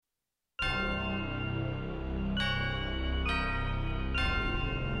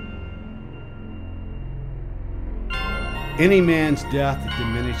Any man's death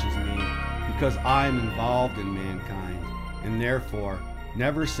diminishes me because I am involved in mankind, and therefore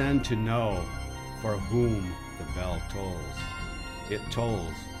never send to know for whom the bell tolls. It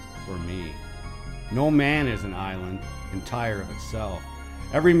tolls for me. No man is an island, entire of itself.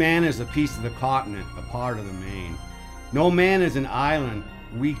 Every man is a piece of the continent, a part of the main. No man is an island,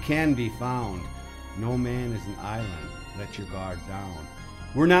 we can be found. No man is an island, let your guard down.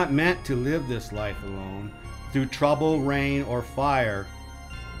 We're not meant to live this life alone. Through trouble, rain, or fire,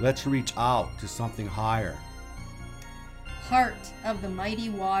 let's reach out to something higher. Heart of the mighty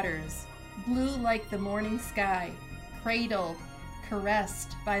waters, blue like the morning sky, cradled,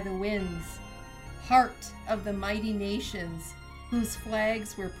 caressed by the winds. Heart of the mighty nations, whose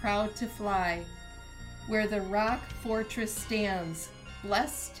flags we're proud to fly, where the rock fortress stands,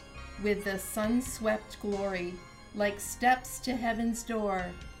 blessed with the sun-swept glory, like steps to heaven's door.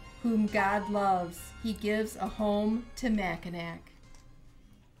 Whom God loves, he gives a home to Mackinac.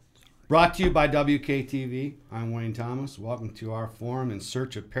 Brought to you by WKTV. I'm Wayne Thomas. Welcome to our forum in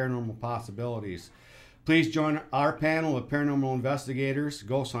search of paranormal possibilities. Please join our panel of paranormal investigators,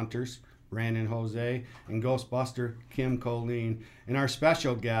 ghost hunters, Brandon Jose, and Ghostbuster Kim Colleen, and our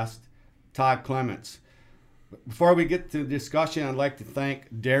special guest, Todd Clements. Before we get to the discussion, I'd like to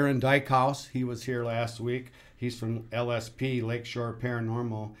thank Darren Dykehouse. He was here last week. He's from LSP, Lakeshore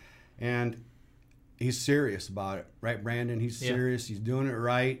Paranormal, and he's serious about it. Right, Brandon? He's serious. He's doing it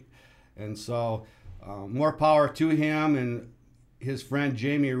right. And so more power to him and his friend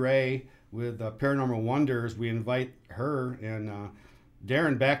Jamie Ray with Paranormal Wonders. We invite her and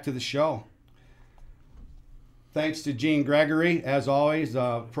Darren back to the show. Thanks to Gene Gregory, as always,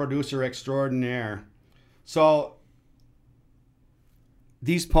 producer extraordinaire. So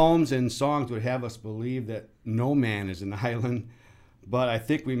these poems and songs would have us believe that no man is an island, but I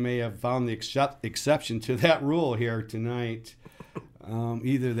think we may have found the exception to that rule here tonight.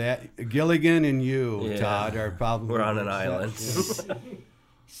 Either that, Gilligan and you, Todd, are probably... We're on an island.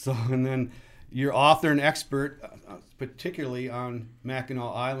 So, and then your author and expert, particularly on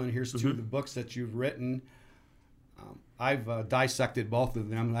Mackinac Island. Here's two of the books that you've written. I've dissected both of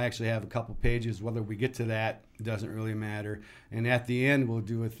them. I actually have a couple pages. Whether we get to that doesn't really matter. And at the end, we'll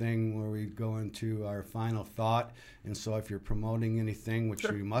do a thing where we go into our final thought. And so if you're promoting anything, which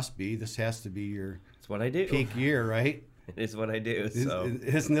you must be, this has to be your It's what I do. peak year, right? It is what I do. So.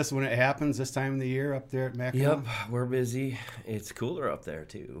 Isn't this when it happens this time of the year up there at Mackinac? Yep, we're busy. It's cooler up there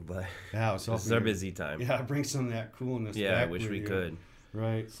too, but yeah, this is our busy time. Yeah, bring some of that coolness back. Yeah, I wish we could.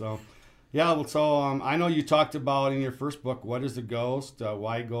 Right, so... Yeah, well, so I know you talked about in your first book, what is a ghost,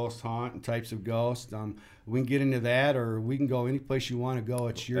 why ghosts haunt, and types of ghosts. We can get into that, or we can go any place you want to go.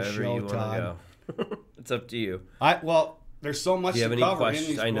 It's your Wherever show, you Todd. Go. It's up to you. Well, there's so much Do you have to any cover questions?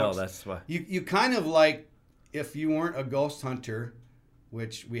 in these I know, books. that's why. You kind of like, if you weren't a ghost hunter,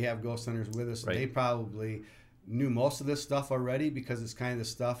 which we have ghost hunters with us, Right. they probably knew most of this stuff already because it's kind of the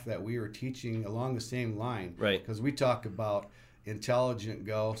stuff that we were teaching along the same line. Right. Because we talk about intelligent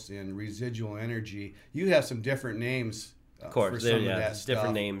ghosts and residual energy. You have some different names Of course, for some of that it's stuff.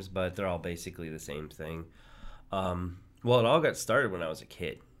 different names, but they're all basically the same thing. Well, it all got started when I was a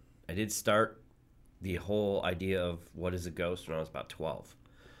kid. I did start the whole idea of what is a ghost when I was about 12.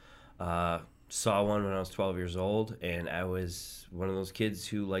 Saw one when I was 12 years old, and I was one of those kids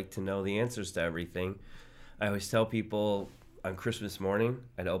who like to know the answers to everything. I always tell people on Christmas morning,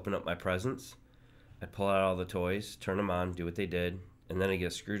 I'd open up my presents, I'd pull out all the toys, turn them on, do what they did, and then I'd get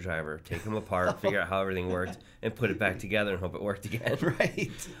a screwdriver, take them apart, figure out how everything worked, and put it back together and hope it worked again. Right.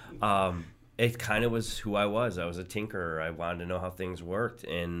 It kind of was who I was. I was a tinkerer. I wanted to know how things worked,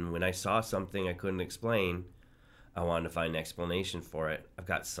 and when I saw something I couldn't explain, I wanted to find an explanation for it. I've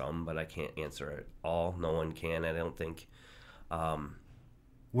got some, but I can't answer it all. No one can, I don't think.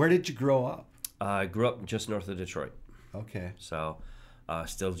 Where did you grow up? I grew up just north of Detroit. Okay. So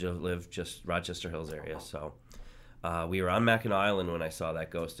still live just Rochester Hills area. So we were on Mackinac Island when I saw that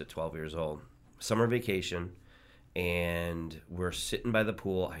ghost at 12 years old. Summer vacation, and we're sitting by the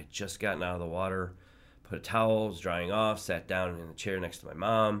pool. I had just gotten out of the water, put a towel, was drying off, sat down in the chair next to my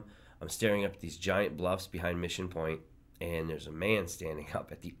mom. I'm staring up at these giant bluffs behind Mission Point, and there's a man standing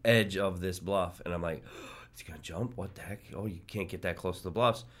up at the edge of this bluff. And I'm like, is he going to jump? What the heck? Oh, you can't get that close to the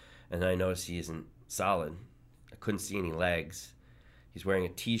bluffs. And then I noticed he isn't solid. I couldn't see any legs. He's wearing a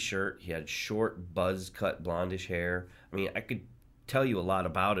T-shirt. He had short, buzz-cut, blondish hair. I mean, I could tell you a lot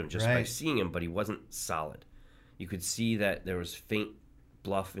about him just by seeing him, but he wasn't solid. You could see that there was faint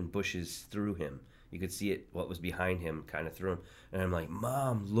bluff and bushes through him. You could see it, what was behind him, kind of through him. And I'm like,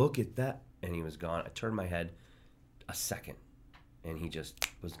 Mom, look at that. And he was gone. I turned my head a second, and he just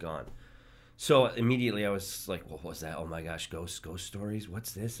was gone. So immediately I was like, well, what's that? Oh my gosh, ghost stories?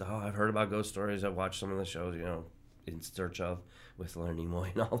 What's this? Oh, I've heard about ghost stories. I've watched some of the shows, In Search Of with Leonard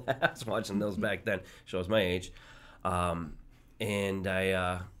Nimoy and all that. I was watching those back then. Shows my age. And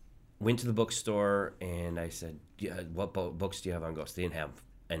I went to the bookstore and I said, yeah, what books do you have on ghosts? They didn't have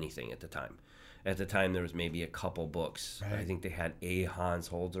anything at the time. At the time, there was maybe a couple books. Right. I think they had a Hans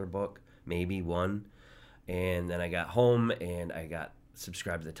Holzer book, maybe one. And then I got home and I got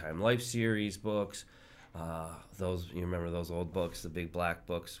subscribed to the Time Life series books. You remember those old books, the big black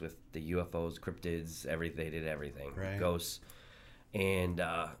books with the UFOs, cryptids, everything. They did everything, right. Ghosts. And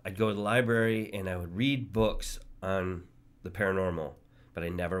I'd go to the library and I would read books on the paranormal, but I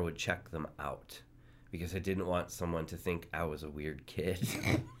never would check them out because I didn't want someone to think I was a weird kid.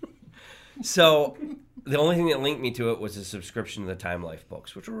 So the only thing that linked me to it was a subscription to the Time Life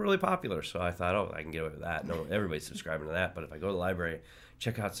books, which were really popular. So I thought, oh, I can get away with that. No, everybody's subscribing to that. But if I go to the library,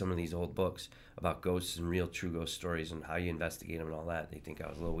 check out some of these old books about ghosts and real true ghost stories and how you investigate them and all that, they think I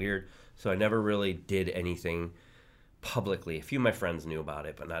was a little weird. So I never really did anything publicly. A few of my friends knew about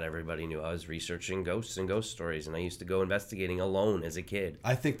it, but not everybody knew. I was researching ghosts and ghost stories, and I used to go investigating alone as a kid.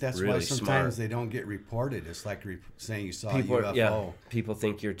 I think that's really why sometimes smart. they don't get reported. It's like saying you saw People, a UFO. yeah, people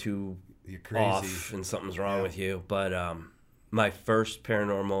think you're crazy. off and something's wrong with you. But my first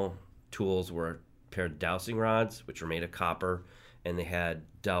paranormal tools were a pair of dowsing rods, which were made of copper, and they had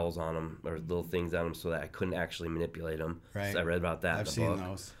dowels on them, or little things on them, so that I couldn't actually manipulate them. Right. So I read about that I've in the seen book.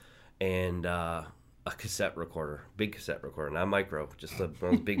 those. And a cassette recorder, big cassette recorder, not micro, just one of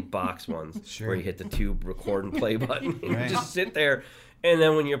those big box ones Sure. where you hit the tube record and play button and Right. you just sit there. And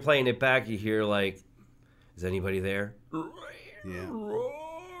then when you're playing it back, you hear like, is anybody there? Yeah.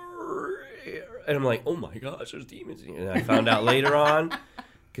 And I'm like, oh my gosh, there's demons. And I found out later on,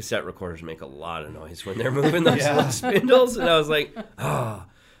 cassette recorders make a lot of noise when they're moving those Yeah. little spindles. And I was like, I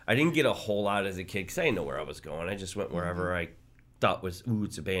didn't get a whole lot as a kid because I didn't know where I was going. I just went wherever I thought was, ooh,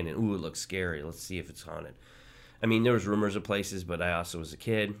 it's abandoned. Ooh, it looks scary. Let's see if it's haunted. I mean, there was rumors of places, but I also was a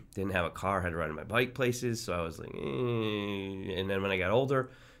kid, didn't have a car, had to ride my bike places. So I was like, And then when I got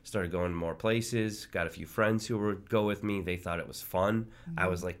older, started going to more places, got a few friends who would go with me. They thought it was fun. I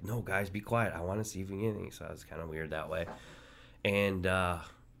was like, no, guys, be quiet. I want to see if we can get anything. So I was kind of weird that way. And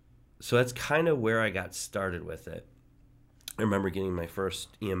so that's kind of where I got started with it. I remember getting my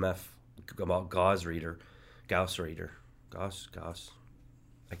first EMF Gauss reader. I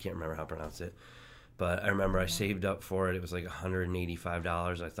can't remember how to pronounce it. But I remember I saved up for it. It was like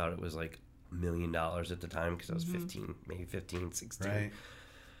 $185. I thought it was like $1 million at the time because I was 15, maybe 15, 16. Right.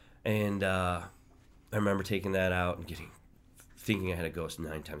 And I remember taking that out and thinking I had a ghost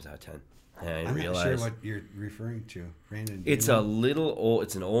 9 times out of 10. And I I'm realized not sure what you're referring to. Brandon, it's a little old.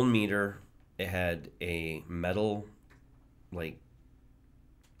 It's an old meter. It had a metal, like,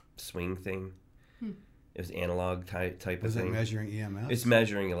 swing thing. It was analog type of Was it thing. measuring EMF? It's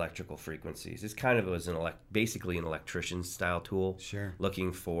measuring electrical frequencies. It's kind of basically an electrician style tool. Sure.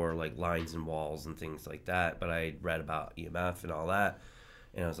 Looking for like lines and walls and things like that. But I read about EMF and all that,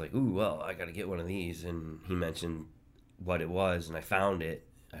 and I was like, ooh, well, I got to get one of these. And he mentioned what it was, and I found it.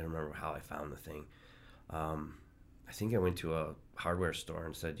 I don't remember how I found the thing. I think I went to a hardware store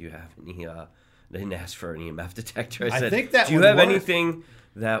and said, "Do you have any?" They didn't ask for an EMF detector. I said, think that "Do you would have work. anything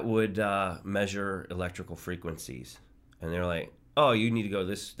that would measure electrical frequencies?" And they're like, "Oh, you need to go to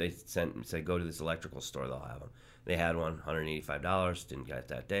this." They said, "Go to this electrical store. They'll have them." They had one, $185. Didn't get it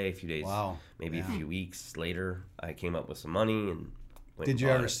that day. A few days, maybe a few weeks later, I came up with some money and went. Did and you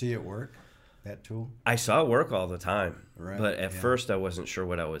bought ever it. see it work? That tool? I saw it work all the time, Right, but at yeah. first I wasn't sure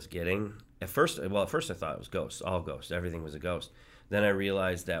what I was getting. At first I thought it was ghosts, all ghosts. Everything was a ghost. Then I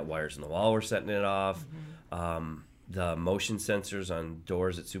realized that wires in the wall were setting it off. The motion sensors on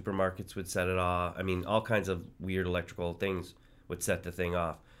doors at supermarkets would set it off. I mean, all kinds of weird electrical things would set the thing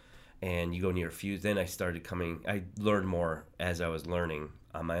off. And you go near a fuse. Then I learned more as I was learning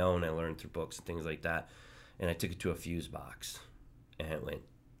on my own. I learned through books and things like that. And I took it to a fuse box, and it went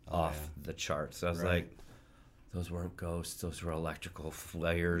off the charts. So I was like, those weren't ghosts. Those were electrical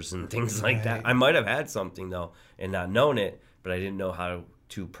flares and things like that. I might have had something, though, and not known it, but I didn't know how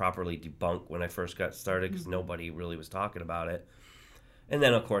to properly debunk when I first got started because nobody really was talking about it. And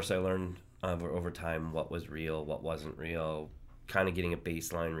then, of course, I learned over time what was real, what wasn't real, kind of getting a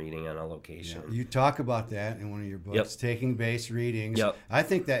baseline reading on a location. You talk about that in one of your books, taking base readings. Yep. I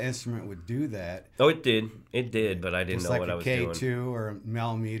think that instrument would do that. Oh, it did. It did, but I didn't Just know like what I a was K2 doing. or a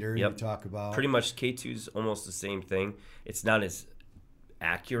millimeter Yep. you talk about. Pretty much K2 is almost the same thing. It's not as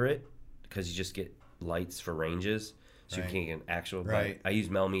accurate because you just get lights for ranges. So you can't get an actual. Right. I use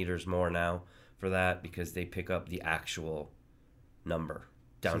millimeters more now for that because they pick up the actual number.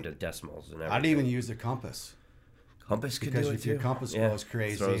 down to decimals and everything. I'd even use a compass. Compass could Because do it if your too. compass Yeah, goes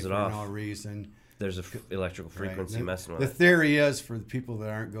crazy throws for it off. no reason. There's a electrical frequency Right. messing with The it. theory is, for the people that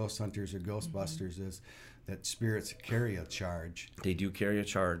aren't ghost hunters or ghostbusters, is that spirits carry a charge. They do carry a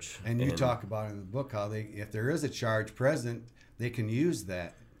charge. And you talk about in the book how they, if there is a charge present, they can use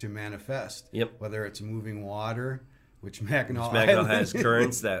that to manifest. Yep. Whether it's moving water, which Mackinac Mackinac has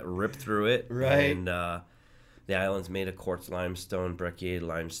currents that rip through it. Right. And the island's made of quartz limestone, brecciated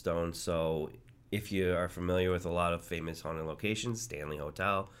limestone. So if you are familiar with a lot of famous haunted locations, Stanley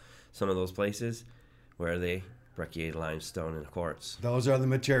Hotel, some of those places, where are they? Brecciated limestone and quartz. Those are the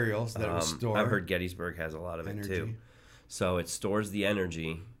materials that will store. I've heard Gettysburg has a lot of it too. Energy. So it stores the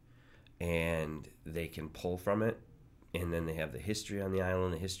energy, and they can pull from it. And then they have the history on the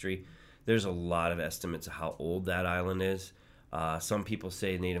island. The history. There's a lot of estimates of how old that island is. Some people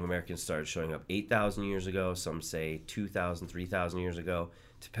say Native Americans started showing up 8,000 years ago. Some say 2,000, 3,000 years ago.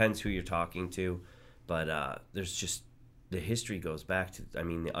 Depends who you're talking to. But there's just, the history goes back to,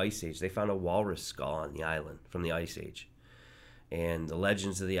 the Ice Age. They found a walrus skull on the island from the Ice Age. And the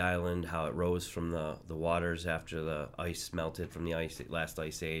legends of the island, how it rose from the waters after the ice melted from the last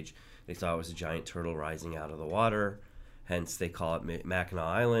Ice Age. They thought it was a giant turtle rising out of the water. Hence, they call it Mackinac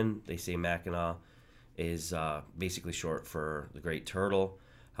Island. They say Mackinac is basically short for the Great Turtle.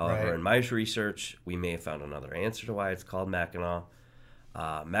 However, Right. in my research, we may have found another answer to why it's called Mackinac.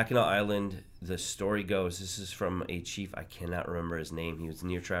 Mackinac Island, the story goes, this is from a chief, I cannot remember his name. He was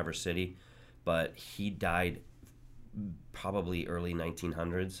near Traverse City, but he died probably early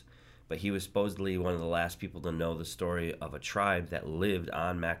 1900s. But he was supposedly one of the last people to know the story of a tribe that lived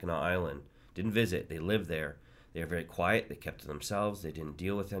on Mackinac Island. Didn't visit, they lived there. They were very quiet, they kept to themselves, they didn't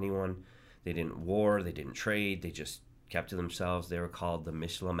deal with anyone, they didn't war, they didn't trade, they just kept to themselves. They were called the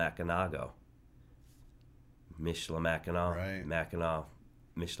Mishlamacanago. Mishlamacanaw, Right. Mackinac,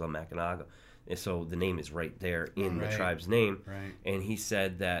 Mishlamacanago. And so the name is right there in the Right. tribe's name. Right. And he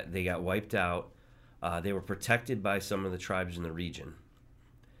said that they got wiped out. They were protected by some of the tribes in the region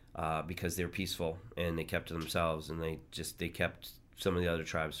because they were peaceful and they kept to themselves, and they kept some of the other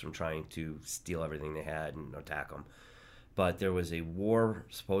tribes from trying to steal everything they had and attack them. But there was a war,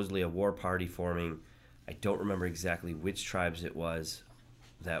 supposedly a war party forming. I don't remember exactly which tribes it was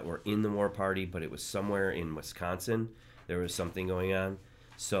that were in the war party, but it was somewhere in Wisconsin. There was something going on.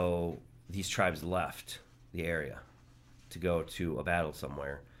 So these tribes left the area to go to a battle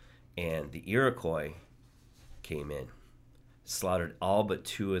somewhere. And the Iroquois came in, slaughtered all but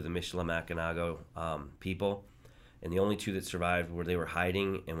 2 of the Mishlamacanago people. And the only 2 that survived were they were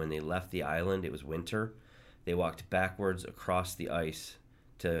hiding, and when they left the island, it was winter. They walked backwards across the ice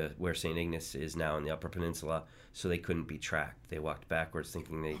to where St. Ignace is now in the Upper Peninsula, so they couldn't be tracked. They walked backwards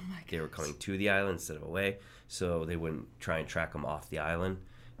thinking they were coming to the island instead of away, so they wouldn't try and track them off the island.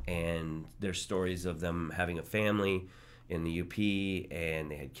 And there's stories of them having a family in the UP,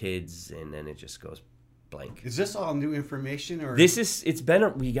 and they had kids, and then it just goes blank. Is this all new information, or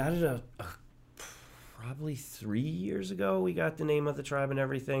We got it probably 3 years ago. We got the name of the tribe and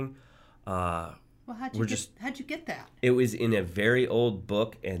everything. Well, how'd you get that? It was in a very old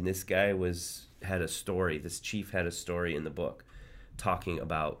book, and this guy had a story. This chief had a story in the book talking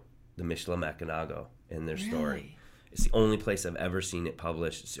about the Mishlamacanago and their story. Really? It's the only place I've ever seen it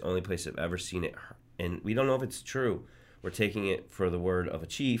published. It's the only place I've ever seen it, and we don't know if it's true. We're taking it for the word of a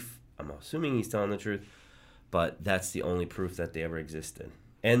chief. I'm assuming he's telling the truth, but that's the only proof that they ever existed.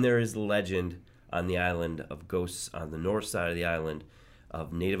 And there is legend on the island of ghosts on the north side of the island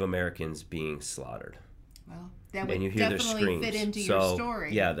of Native Americans being slaughtered. Well, that And you would hear their definitely screams. fit into So, your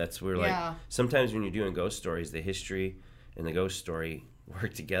story. Yeah, that's where Yeah. sometimes when you're doing ghost stories, the history and the ghost story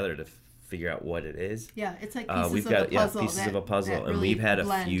work together to figure out what it is. Yeah, it's like We've pieces got of a puzzle. pieces of a puzzle, that and really we've had a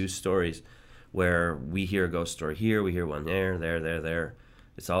blend. few stories where we hear a ghost story here, we hear one there.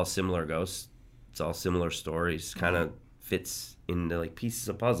 It's all similar ghosts. It's all similar stories. Kind of fits into like pieces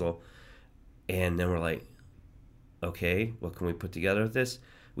of puzzle, and then we're like, okay, what can we put together with this?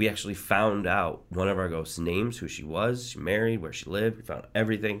 We actually found out one of our ghosts' names, who she was, she married, where she lived. We found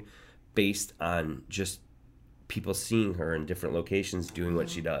everything based on just people seeing her in different locations doing what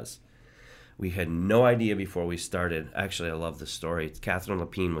she does. We had no idea before we started. Actually, I love this story. It's Catherine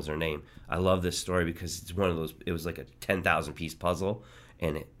Lapine was her name. I love this story because it's one of those, it was like a 10,000 piece puzzle,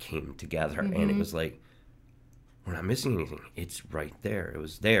 and it came together. And it was like, we're not missing anything. It's right there. It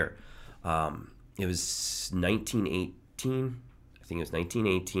was there. It was 1918. I think it was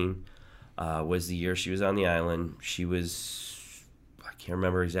 1918 was the year she was on the island. She was, I can't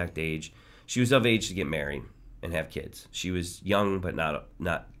remember her exact age. She was of age to get married and have kids. She was young, but not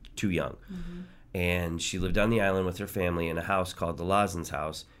too young. And she lived on the island with her family in a house called the Lawson's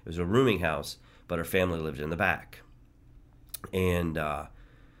house. It was a rooming house, but her family lived in the back. And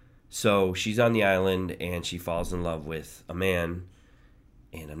so she's on the island, and she falls in love with a man,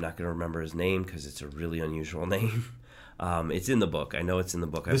 and I'm not going to remember his name because it's a really unusual name. It's in the book. I know it's in the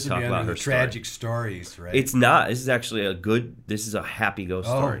book. This would be under the tragic stories, right? It's not. This is actually this is a happy ghost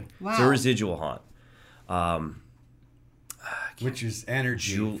story. Wow. It's a residual haunt. Which is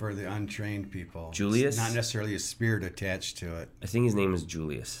energy for the untrained people. Julius? It's not necessarily a spirit attached to it. I think his name is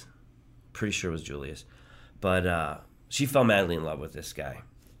Julius. Pretty sure it was Julius. But she fell madly in love with this guy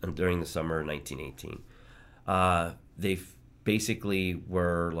during the summer of 1918. They basically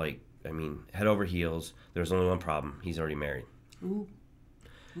were like, head over heels. There was only one problem. He's already married. Ooh.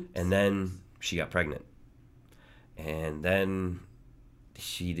 And then she got pregnant. And then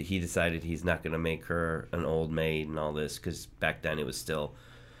he decided he's not going to make her an old maid and all this, because back then it was still,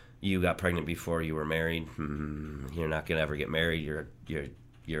 you got pregnant before you were married. You're not going to ever get married.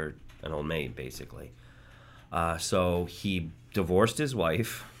 You're an old maid, basically. So he divorced his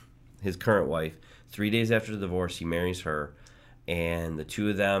wife, his current wife. 3 days after the divorce, he marries her, and the two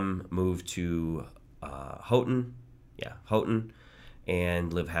of them moved to Houghton,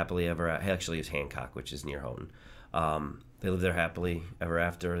 and live happily ever after. Actually, it's Hancock, which is near Houghton. They lived there happily ever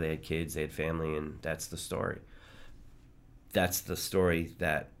after. They had kids, they had family, and that's the story. That's the story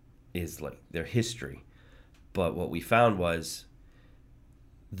that is like their history. But what we found was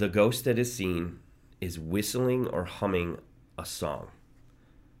the ghost that is seen is whistling or humming a song.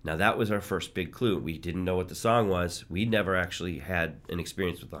 Now, that was our first big clue. We didn't know what the song was. We never actually had an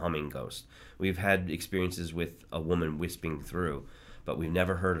experience with the humming ghost. We've had experiences with a woman whispering through, but we've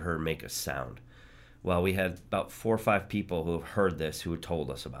never heard her make a sound. Well, we had about 4 or 5 people who have heard this who had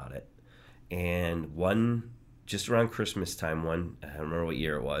told us about it. And one, just around Christmas time, I don't remember what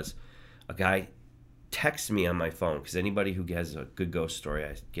year it was, a guy texts me on my phone, because anybody who has a good ghost story,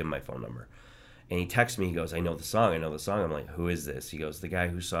 I give him my phone number. And he texts me, he goes, I know the song. I'm like, who is this? He goes, the guy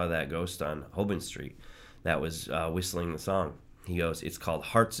who saw that ghost on Holborn Street that was whistling the song. He goes, it's called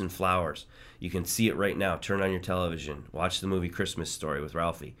Hearts and Flowers. You can see it right now. Turn on your television. Watch the movie Christmas Story with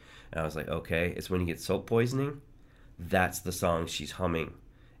Ralphie. And I was like, okay. It's when he gets soap poisoning. That's the song she's humming.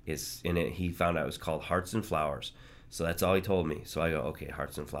 It's in it. He found out it was called Hearts and Flowers. So that's all he told me. So I go, okay,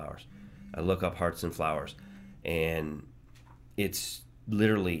 Hearts and Flowers. I look up Hearts and Flowers. And it's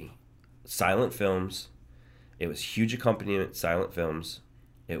literally silent films. It was huge accompaniment, silent films.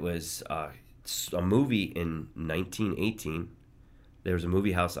 It was a movie in 1918. There was a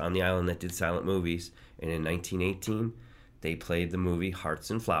movie house on the island that did silent movies. And in 1918, they played the movie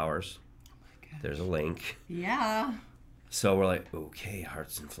Hearts and Flowers. Oh my gosh. There's a link. Yeah. So we're like, okay,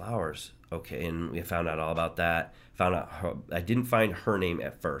 Hearts and Flowers. Okay, and we found out all about that. I didn't find her name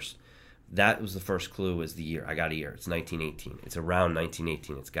at first. That was the first clue, was the year. I got a year. It's 1918. It's around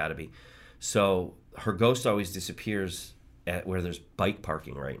 1918. It's got to be. So her ghost always disappears at where there's bike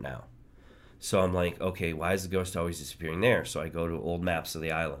parking right now. So I'm like, okay, why is the ghost always disappearing there? So I go to old maps of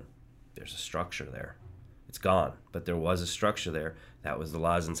the island. There's a structure there. It's gone, but there was a structure there. That was the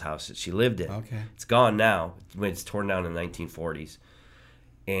Lawson's house that she lived in. Okay. It's gone now. It's torn down in the 1940s.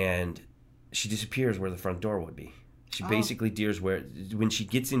 And she disappears where the front door would be. She basically when she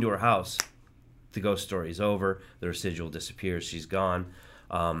gets into her house, the ghost story is over. The residual disappears. She's gone.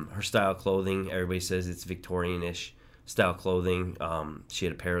 Her style clothing, everybody says it's Victorian-ish style clothing. She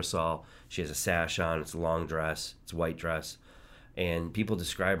had a parasol. She has a sash on. It's a long dress. It's a white dress. And people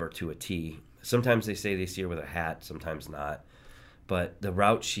describe her to a T. Sometimes they say they see her with a hat, sometimes not. But the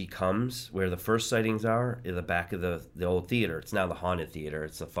route she comes, where the first sightings are, in the back of the old theater. It's now the Haunted Theater.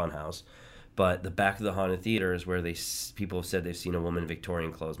 It's a fun house. But the back of the Haunted Theater is where people have said they've seen a woman in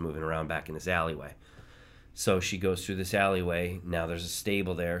Victorian clothes moving around back in this alleyway. So she goes through this alleyway. Now there's a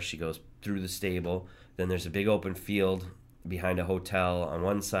stable there. She goes through the stable. Then there's a big open field behind a hotel. On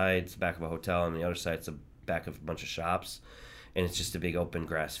one side, it's the back of a hotel. On the other side, it's the back of a bunch of shops. And it's just a big open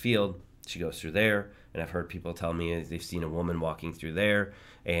grass field. She goes through there. And I've heard people tell me they've seen a woman walking through there.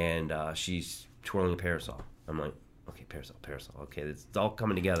 And she's twirling a parasol. I'm like, okay, parasol. Okay, it's all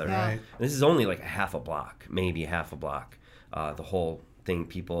coming together. Yeah. Right. And this is only like a half a block, maybe half a block. The whole thing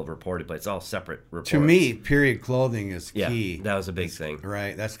people have reported, but it's all separate reports. To me, period clothing is key. Yeah, that was a big thing.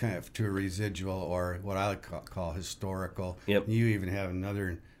 Right. That's kind of to a residual, or what I would call historical. Yep. You even have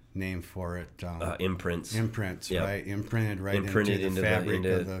another name for it. Imprints. Imprints, Yep. right? Imprinted Imprinted into the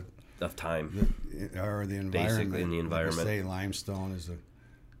fabric of time. or the environment. Basically in the environment. Like I say limestone is a...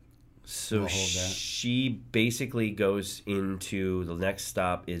 So We'll hold that. she basically goes into the next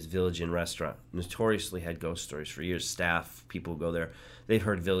stop is Village Inn Restaurant. Notoriously had ghost stories for years. Staff, people who go there, they've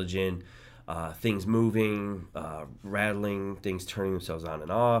heard Village Inn. things moving, rattling, things turning themselves on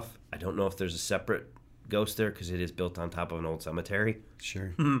and off. I don't know if there's a separate ghost there because it is built on top of an old cemetery.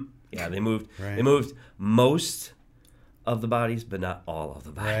 Sure. Yeah, they moved. Right. They moved most of the bodies, but not all of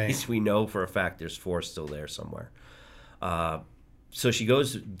the bodies. Right. We know for a fact there's 4 still there somewhere. So she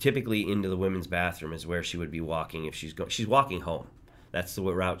goes typically into the women's bathroom is where she would be walking if she's walking home. That's the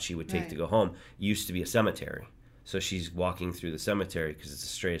route she would take to go home. Used to be a cemetery. So she's walking through the cemetery because it's the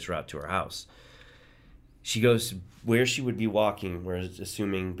straightest route to her house. She goes where she would be walking, we're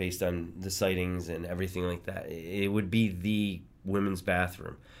assuming based on the sightings and everything like that, it would be the women's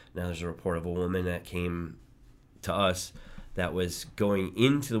bathroom. Now there's a report of a woman that came to us that was going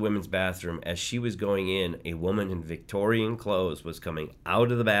into the women's bathroom. As she was going in, a woman in Victorian clothes was coming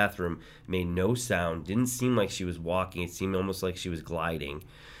out of the bathroom, made no sound, didn't seem like she was walking, it seemed almost like she was gliding.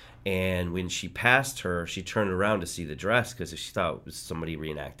 And when she passed her, she turned around to see the dress because she thought it was somebody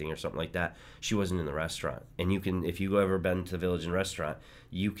reenacting or something like that. She wasn't in the restaurant. And you can, if you've ever been to the Village Inn restaurant,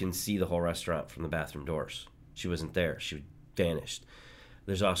 you can see the whole restaurant from the bathroom doors. She wasn't there. She vanished.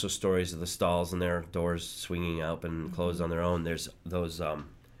 There's also stories of the stalls and their doors swinging up and closed on their own. There's those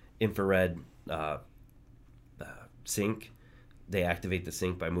infrared sink. They activate the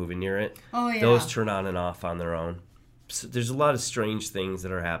sink by moving near it. Oh, yeah. Those turn on and off on their own. So there's a lot of strange things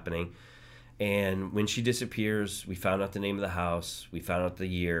that are happening. And when she disappears, we found out the name of the house. We found out the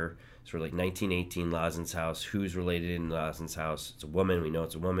year. It's like 1918 Lazen's house. Who's related in Lazen's house? It's a woman. We know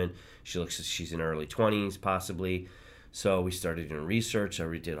it's a woman. She looks like she's in her early 20s, possibly. So we started doing research. I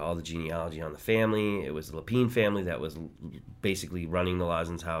redid all the genealogy on the family. It was the Lapine family that was basically running the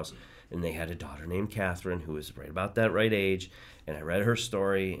Lazen's house. And they had a daughter named Catherine who was right about that right age. And I read her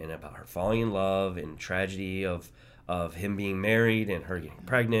story and about her falling in love and tragedy of him being married and her getting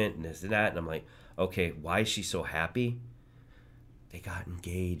pregnant and this and that. And I'm like, okay, why is she so happy? They got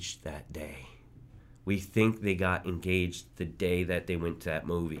engaged that day. We think they got engaged the day that they went to that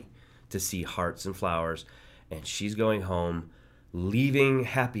movie to see Hearts and Flowers. And she's going home, leaving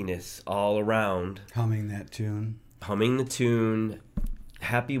happiness all around. Humming that tune. Humming the tune,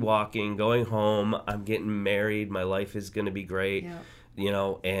 happy walking, going home. I'm getting married. My life is going to be great. Yeah. You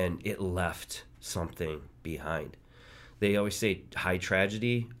know, and it left something behind. They always say high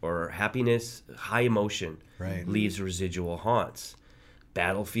tragedy or happiness, high emotion leaves residual haunts.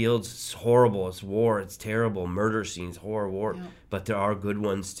 Battlefields, it's horrible. It's war. It's terrible. Murder scenes, horror, war. Yeah. But there are good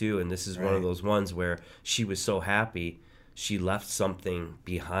ones too. And this is one of those ones where she was so happy, she left something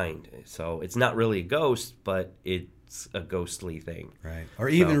behind. So it's not really a ghost, but it's a ghostly thing. Right. Or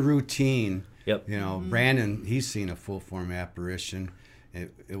even routine. Yep. You know, Brandon, he's seen a full form apparition.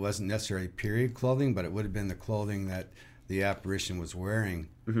 It wasn't necessarily period clothing, but it would have been the clothing that the apparition was wearing.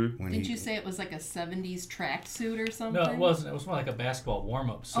 When Did you say it was like a 70s tracksuit or something? No, it wasn't. It was more like a basketball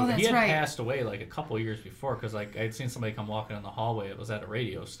warm-up suit. Oh, that's he had right. passed away like a couple of years before because like I'd seen somebody come walking in the hallway. It was at a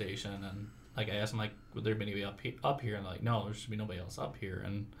radio station, and like I asked him like, would there be anybody up here? And they're like, no, there should be nobody else up here.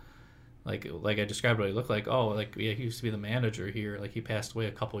 And like I described what he looked like. Oh, like yeah, he used to be the manager here. Like he passed away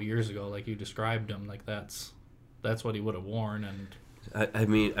a couple of years ago. Like you described him. Like that's what he would have worn. And I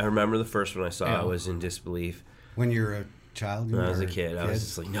mean, I remember the first one I saw. I was in disbelief. When you're a child? When I was a kid, I was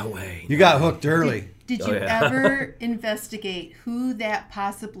just like, no way. You got hooked early. Did you ever investigate who that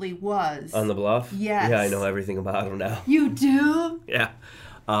possibly was? On the bluff? Yes. Yeah, I know everything about him now. You do? Yeah.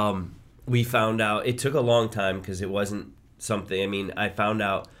 We found out, it took a long time because it wasn't something, I mean, I found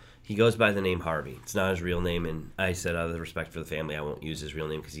out he goes by the name Harvey. It's not his real name, and I said out of respect for the family, I won't use his real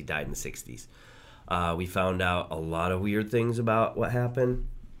name because he died in the 60s. We found out a lot of weird things about what happened.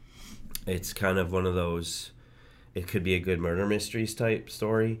 It's kind of one of those, it could be a good murder mysteries type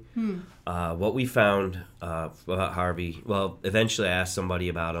story. What we found about Harvey, well, eventually I asked somebody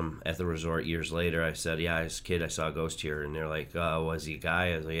about him at the resort years later. I said, yeah, as a kid I saw a ghost here. And they're like, was he a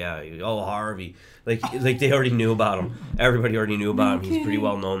guy? I was like, yeah. Oh, Harvey. Like they already knew about him. Everybody already knew about him. He's pretty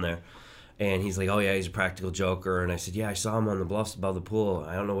well known there. And he's like, oh, yeah, he's a practical joker. And I said, yeah, I saw him on the bluffs above the pool.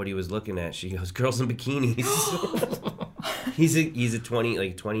 I don't know what he was looking at. She goes, girls in bikinis. He's a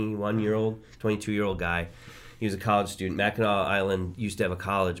 21-year-old, 22-year-old guy. He was a college student. Mackinac Island used to have a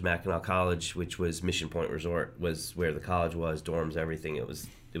college, Mackinac College, which was Mission Point Resort, was where the college was, dorms, everything. It was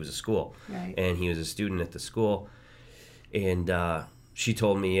a school. Right. And he was a student at the school. And she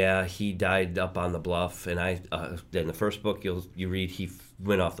told me, yeah, he died up on the bluff. And in the first book you read, he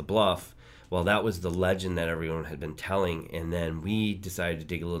went off the bluff. Well, that was the legend that everyone had been telling. And then we decided to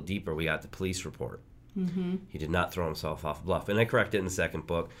dig a little deeper. We got the police report. Mm-hmm. He did not throw himself off the bluff. And I corrected in the second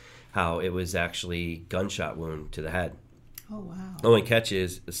book how it was actually gunshot wound to the head. Oh, wow. The only catch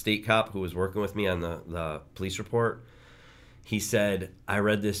is the state cop who was working with me on the police report, he said, I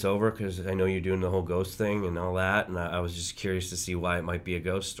read this over because I know you're doing the whole ghost thing and all that, and I was just curious to see why it might be a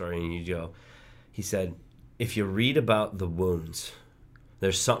ghost story. And you go, he said, if you read about the wounds,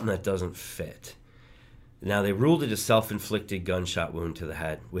 there's something that doesn't fit. Now, they ruled it a self-inflicted gunshot wound to the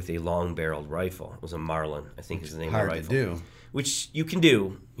head with a long-barreled rifle. It was a Marlin, I think is the name of the rifle. Hard to do. Which you can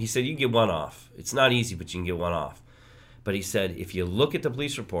do. He said you can get one off. It's not easy, but you can get one off. But he said if you look at the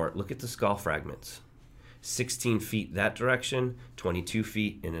police report, look at the skull fragments. 16 feet that direction, 22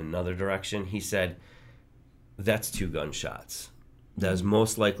 feet in another direction. He said that's 2 gunshots. That was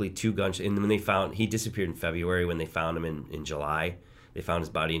most likely 2 gunshots. And when they found, he disappeared in February. When they found him in July, they found his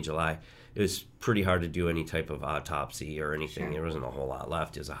body in July. It was pretty hard to do any type of autopsy or anything. Sure. There wasn't a whole lot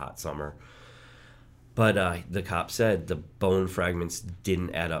left. It was a hot summer. But the cop said the bone fragments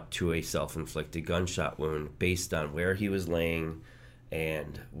didn't add up to a self-inflicted gunshot wound based on where he was laying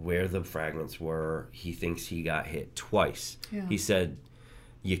and where the fragments were. He thinks he got hit twice. Yeah. He said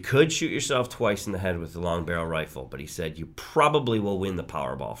you could shoot yourself twice in the head with a long barrel rifle, but he said you probably will win the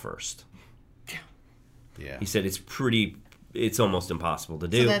Powerball first. Yeah. He said it's almost impossible to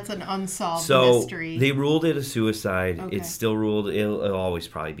do. So that's an unsolved mystery. They ruled it a suicide. Okay. It's still ruled. It'll always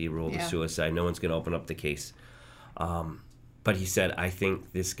probably be ruled a suicide. No one's going to open up the case. But he said, I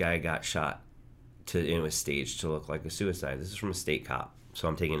think this guy got shot it was staged to look like a suicide. This is from a state cop, so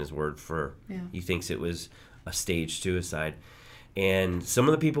I'm taking his word for. Yeah. He thinks it was a staged suicide. And some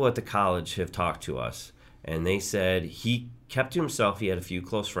of the people at the college have talked to us, and they said he kept to himself. He had a few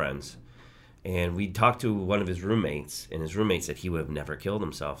close friends. And we talked to one of his roommates, and his roommate said he would have never killed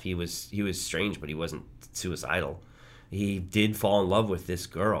himself. He was strange, but he wasn't suicidal. He did fall in love with this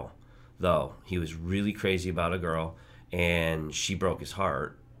girl, though. He was really crazy about a girl, and she broke his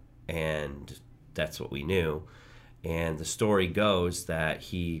heart, and that's what we knew. And the story goes that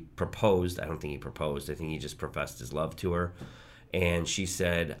he proposed. I don't think he proposed. I think he just professed his love to her. And she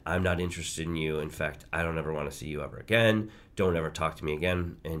said, I'm not interested in you. In fact, I don't ever want to see you ever again. Don't ever talk to me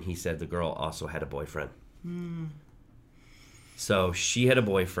again. And he said the girl also had a boyfriend. So she had a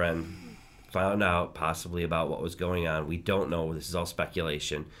boyfriend, found out possibly about what was going on. We don't know. This is all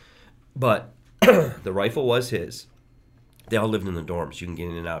speculation. But the rifle was his. They all lived in the dorms. You can get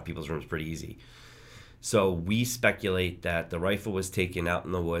in and out of people's rooms pretty easy. So we speculate that the rifle was taken out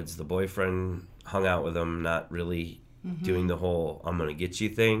in the woods. The boyfriend hung out with him, not really doing the whole I'm going to get you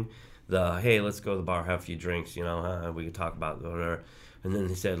thing. Hey, let's go to the bar, have a few drinks, we could talk about whatever. And then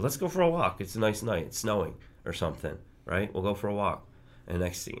he said, let's go for a walk. It's a nice night. It's snowing or something, right? We'll go for a walk. And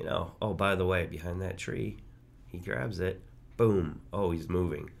next thing you know, oh, by the way, behind that tree, he grabs it. Boom. Oh, he's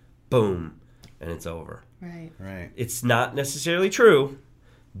moving. Boom. And it's over. Right. It's not necessarily true,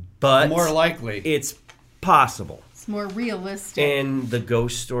 but more likely. It's possible. It's more realistic. And the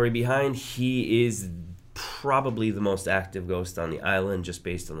ghost story behind, he is probably the most active ghost on the island just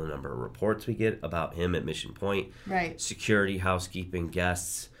based on the number of reports we get about him at Mission Point. Right. Security, housekeeping,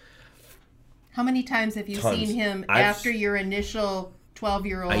 guests. How many times have you seen him after your initial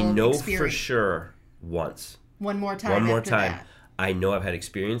 12-year-old I know experience? for sure once. One more time. One more time. That. I know I've had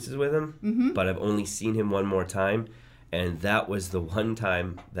experiences with him, but I've only seen him one more time. And that was the one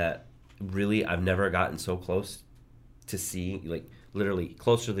time that really I've never gotten so close to see, like literally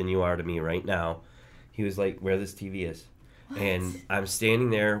closer than you are to me right now. He was like where this TV is. What? And I'm standing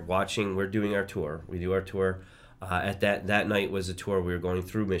there watching. We're doing our tour. We do our tour. At that night was a tour. We were going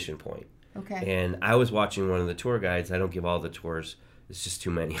through Mission Point. Okay. And I was watching one of the tour guides. I don't give all the tours. It's just too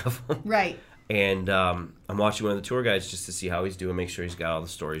many of them. Right. And I'm watching one of the tour guides just to see how he's doing, make sure he's got all the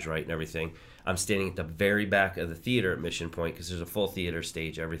stories right and everything. I'm standing at the very back of the theater at Mission Point because there's a full theater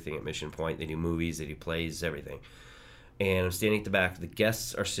stage, everything at Mission Point. They do movies, they do plays, everything. And I'm standing at the back. The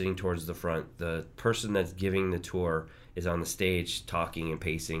guests are sitting towards the front. The person that's giving the tour is on the stage talking and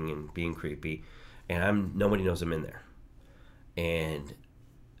pacing and being creepy. And nobody knows I'm in there. And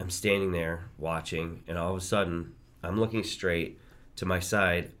I'm standing there watching, and all of a sudden, I'm looking straight to my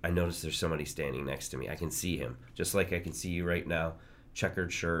side. I notice there's somebody standing next to me. I can see him, just like I can see you right now.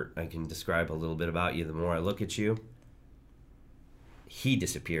 Checkered shirt. I can describe a little bit about you. The more I look at you, he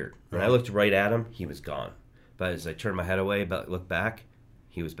disappeared. When I looked right at him, he was gone. But as I turned my head away, but looked back,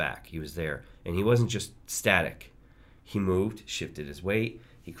 he was back. He was there. And he wasn't just static. He moved, shifted his weight.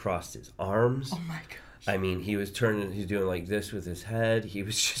 He crossed his arms. Oh, my gosh. I mean, he was doing like this with his head. He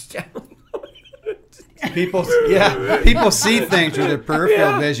was just People see things with their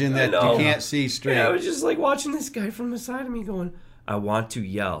peripheral vision that you can't see straight. Yeah, I was just like watching this guy from the side of me going, I want to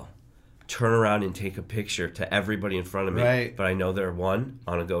yell, turn around and take a picture to everybody in front of me. Right. But I know they're on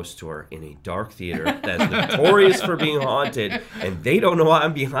a ghost tour in a dark theater that's notorious for being haunted, and they don't know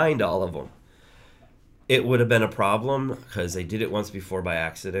I'm behind all of them. it would have been a problem because they did it once before by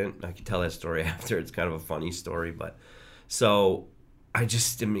accident. I could tell that story after. It's kind of a funny story, but so I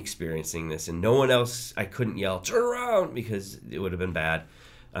just am experiencing this, and no one else. I couldn't yell "turn around" because it would have been bad.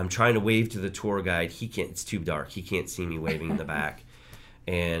 I'm trying to wave to the tour guide. He can't. It's too dark. He can't see me waving in the back,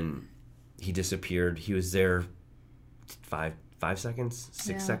 and he disappeared. He was there 5 seconds,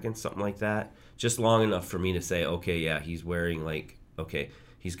 6 seconds, something like that. Just long enough for me to say, okay, yeah, he's wearing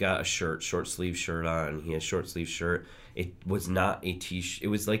he's got a shirt, short sleeve shirt on. He has short sleeve shirt. It was not a t-shirt. It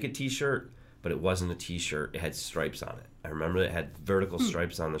was like a t-shirt, but it wasn't a t-shirt. It had stripes on it. I remember it had vertical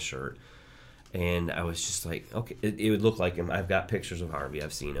stripes on the shirt. And I was just like, okay, it would look like him. I've got pictures of Harvey.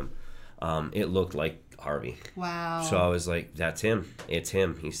 I've seen him. It looked like Harvey. Wow. So I was like, that's him. It's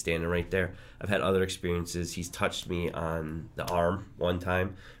him. He's standing right there. I've had other experiences. He's touched me on the arm one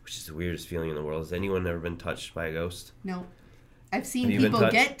time, which is the weirdest feeling in the world. Has anyone ever been touched by a ghost? No. I've seen Have you been people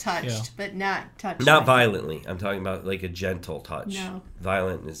touched? get touched, Yeah. but not touched. Not by violently. I'm talking about like a gentle touch. No.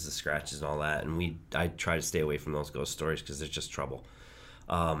 Violent is the scratches and all that. And I try to stay away from those ghost stories because there's just trouble.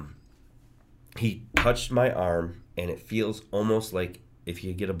 He touched my arm, and it feels almost like if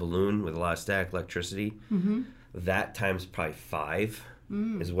you get a balloon with a lot of static electricity, that times probably 5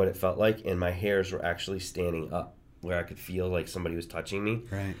 is what it felt like. And my hairs were actually standing up where I could feel like somebody was touching me.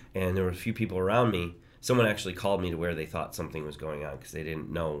 Right. And there were a few people around me. Someone actually called me to where they thought something was going on because they didn't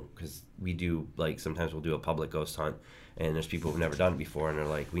know. Because we do, sometimes we'll do a public ghost hunt, and there's people who've never done it before, and they're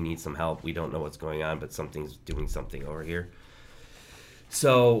like, we need some help. We don't know what's going on, but something's doing something over here.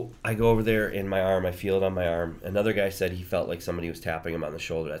 So I go over there in my arm. I feel it on my arm. Another guy said he felt like somebody was tapping him on the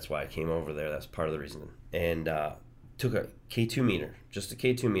shoulder. That's why I came over there. That's part of the reason. And took a K2 meter, just a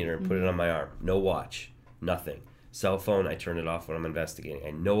K2 meter, and put it on my arm. No watch, nothing. Cell phone, I turn it off when I'm investigating. I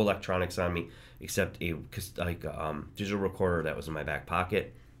had no electronics on me except a digital recorder that was in my back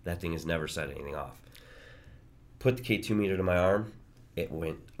pocket. That thing has never set anything off. Put the K2 meter to my arm. It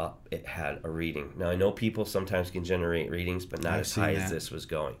went up. It had a reading. Now, I know people sometimes can generate readings, but not as high as this was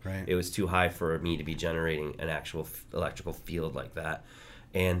going. Right. It was too high for me to be generating an actual electrical field like that.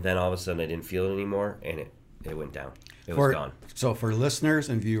 And then all of a sudden, I didn't feel it anymore, and it went down. It was gone. So for listeners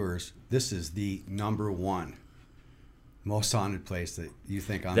and viewers, this is the number 1 most haunted place that you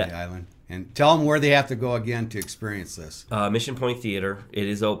think on the island. And tell them where they have to go again to experience this. Mission Point Theater. It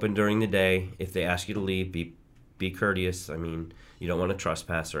is open during the day. If they ask you to leave, be courteous. I mean, you don't want to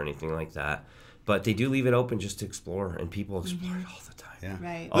trespass or anything like that. But they do leave it open just to explore, and people explore it all the time. Yeah.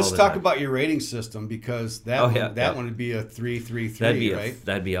 Right. Let's the talk time. about your rating system because that one would be a 3-3-3, right?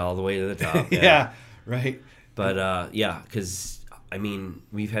 That'd be all the way to the top. Yeah, right. But because I mean,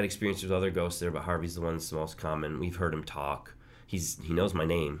 we've had experiences with other ghosts there, but Harvey's the one that's the most common. We've heard him talk. He knows my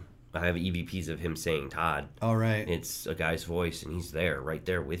name. I have EVPs of him saying Todd. All right. It's a guy's voice, and he's there, right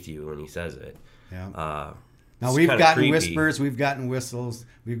there with you when he says it. Yeah. Now, we've gotten whispers, we've gotten whistles,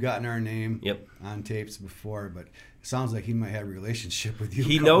 we've gotten our name on tapes before, but it sounds like he might have a relationship with you.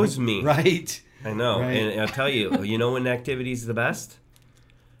 He knows me. Right. I know. Right. And I'll tell you, when activity's the best?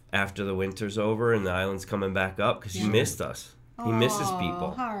 After the winter's over and the island's coming back up, because he missed us. He misses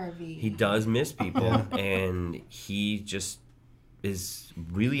people. Harvey. He does miss people, and he just is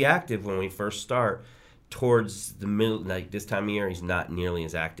really active when we first start. Towards the middle, like this time of year, he's not nearly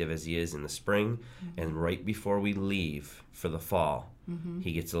as active as he is in the spring. And right before we leave for the fall,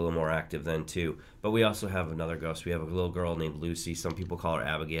 he gets a little more active then too. But we also have another ghost. We have a little girl named Lucy. Some people call her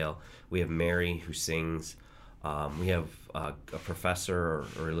Abigail. We have Mary, who sings. We have a professor,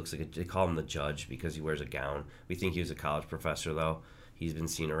 or it looks like they call him the judge because he wears a gown. We think he was a college professor, though. He's been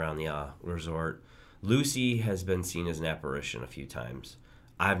seen around the resort. Lucy has been seen as an apparition a few times.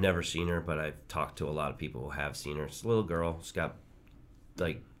 I've never seen her, but I've talked to a lot of people who have seen her. It's a little girl. She's got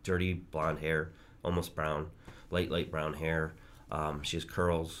like dirty blonde hair, almost brown, light brown hair. She has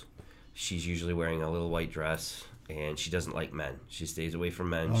curls. She's usually wearing a little white dress, and she doesn't like men. She stays away from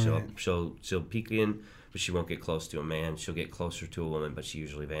men. She'll peek in, but she won't get close to a man. She'll get closer to a woman, but she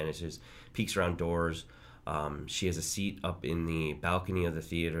usually vanishes. Peeks around doors. She has a seat up in the balcony of the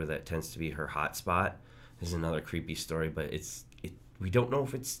theater that tends to be her hot spot. This is another creepy story, but we don't know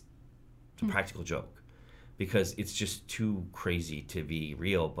if it's a practical joke because it's just too crazy to be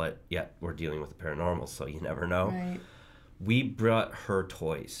real, but yet we're dealing with the paranormal, so you never know. Right. We brought her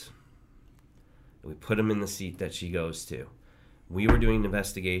toys. We put them in the seat that she goes to. We were doing an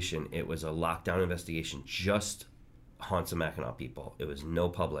investigation. It was a lockdown investigation, just Haunts of Mackinac people. It was no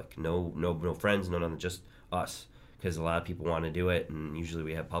public, no friends, no nothing, just us, because a lot of people want to do it, and usually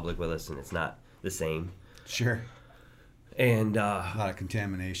we have public with us, and it's not the same. Sure. And A lot of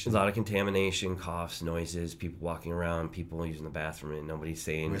contamination. a lot of contamination, coughs, noises, people walking around, people using the bathroom, and nobody's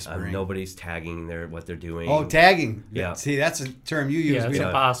saying, Whispering. nobody's tagging what they're doing. Oh, tagging. Yeah. See, that's a term you use. Yeah, it's We,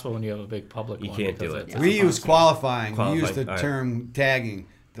 impossible when you have a big public You one. can't because do it. it's we use impossible. qualifying. We Qualifying, use the all right. term tagging,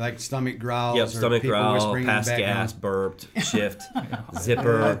 like stomach growls. Yep, or stomach people growl, whispering in the pass background. gas, burped, shift, I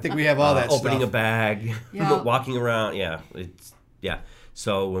zipper, think we have all that opening stuff. a bag, Yeah. walking around. Yeah.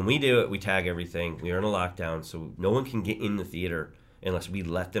 So when we do it, we tag everything. We are in a lockdown, so no one can get in the theater unless we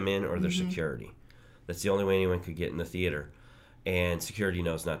let them in or there's security. That's the only way anyone could get in the theater. And security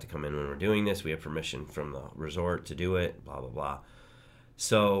knows not to come in when we're doing this. We have permission from the resort to do it, blah, blah, blah.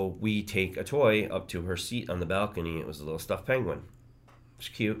 So we take a toy up to her seat on the balcony. It was a little stuffed penguin. It's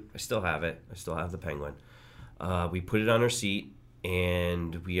cute. I still have it. I still have the penguin. We put it on her seat,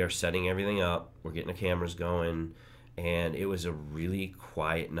 and we are setting everything up. We're getting the cameras going, and it was a really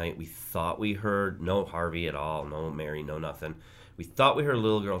quiet night. We thought we heard no Harvey at all, no Mary, no nothing. We thought we heard a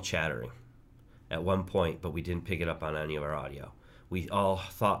little girl chattering at one point, but we didn't pick it up on any of our audio. We all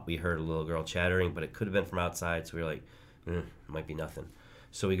thought we heard a little girl chattering, but it could have been from outside, so we were like, it might be nothing.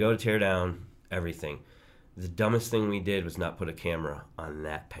 So we go to tear down everything. The dumbest thing we did was not put a camera on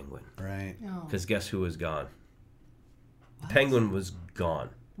that penguin. Right. Oh. Because guess who was gone? The penguin was gone.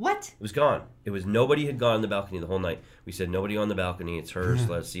 What? It was gone. It was nobody had gone on the balcony the whole night. We said nobody on the balcony. It's hers.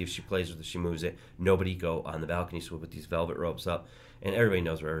 Let's see if she plays with it. She moves it. Nobody go on the balcony. So we put these velvet ropes up, and everybody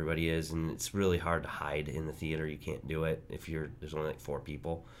knows where everybody is. And it's really hard to hide in the theater. You can't do it if there's only like 4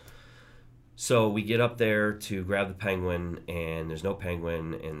 people. So we get up there to grab the penguin, and there's no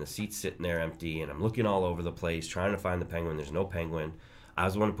penguin, and the seat's sitting there empty. And I'm looking all over the place trying to find the penguin. There's no penguin. I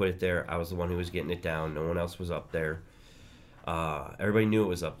was the one who put it there. I was the one who was getting it down. No one else was up there. Everybody knew it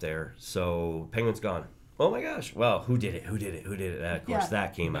was up there, so penguin's gone. Oh my gosh! Well, who did it? And of course, Yeah.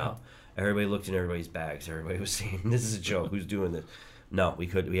 that came out. Everybody looked in everybody's bags. Everybody was saying, "This is a joke. Who's doing this?" No, we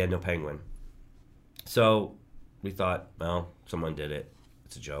had no penguin. So we thought, well, someone did it.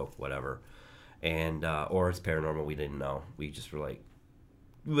 It's a joke, whatever, and or it's paranormal. We didn't know. We just were like,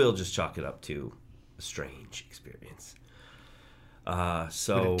 we'll just chalk it up to a strange experience. But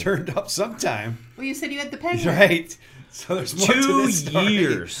So it turned up sometime. Well, you said you had the penguin. Right. So there's more to 2 this story.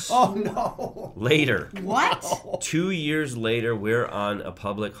 years Oh no. later. What? 2 years later, we're on a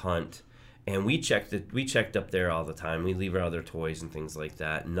public hunt, and we checked up there all the time. We leave our other toys and things like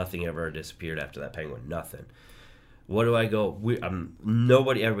that. Nothing ever disappeared after that penguin. Nothing. What do I go?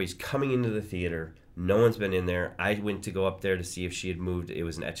 Nobody. Everybody's coming into the theater. No one's been in there. I went to go up there to see if she had moved. It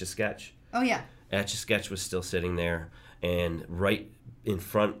was an Etch-a-Sketch. Oh yeah. Etch-a-Sketch was still sitting there, and right in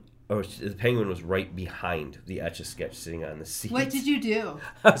front, or the penguin was right behind the Etch-a-Sketch sitting on the seat. What did you do?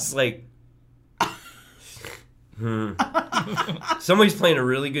 I was like, somebody's playing a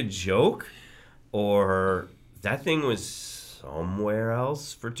really good joke, or that thing was somewhere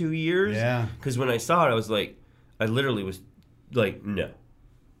else for 2 years. Yeah. Because when I saw it, I literally was like, no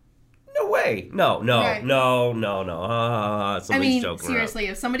way, no, Right. somebody's I mean, joking seriously,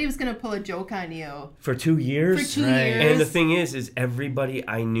 if somebody was going to pull a joke on you around. For 2 years. for 2 Right. years, And the thing is everybody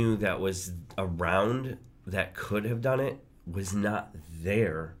I knew that was around that could have done it was not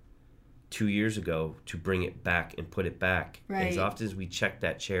there 2 years ago to bring it back and put it back. Right. As often as we checked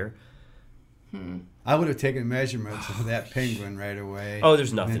that chair, I would have taken measurements of that penguin right away. oh,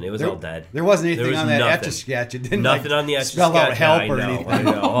 there's nothing. It was all dead. There wasn't anything There was on that nothing. Etch-a-Sketch. It didn't Nothing like, on the Etch-a-Sketch. spell out help I or know, anything. I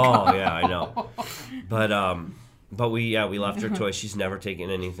know. Oh, yeah, I know. But we left her toy. She's never taken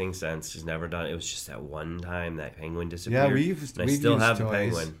anything since. She's never done it. It was just that one time that penguin disappeared. Yeah, we've and I still used have the toys.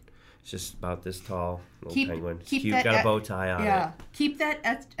 penguin. It's just about this tall, little keep penguin. It's keep cute. that Got a bow tie on yeah, it. keep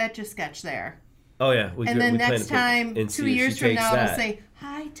that Etch-a-Sketch there. Oh yeah, And we then plan to next put- time, and see 2 if years she from takes now, that. it'll say,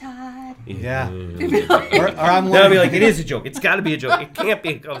 "Hi, Todd." Yeah. Mm. or I'm Then I'll be wondering- like, it is a joke. It's got to be a joke. It can't be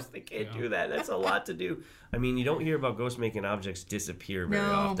a ghost. They can't do that. That's a lot to do. I mean, you don't hear about ghosts making objects disappear very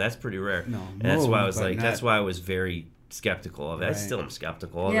No. often. That's pretty rare. No, And that's why I move, was but like, not- that's why I was very skeptical of it. I Right. still am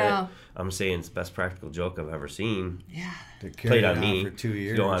skeptical of Yeah. it. I'm saying it's the best practical joke I've ever seen. Yeah. to carry Played it on me. for 2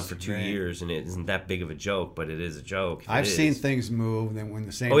 years. Go on for 2 right. years, and it isn't that big of a joke, but it is a joke. if it I've seen is. things move. Then when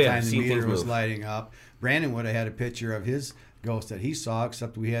the same Oh, yeah, time I've the seen meter things was move. lighting up, Brandon would have had a picture of his ghost that he saw,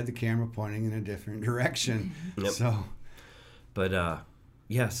 except we had the camera pointing in a different direction. Yep. So But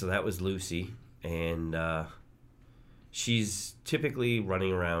yeah, so that was Lucy, and she's typically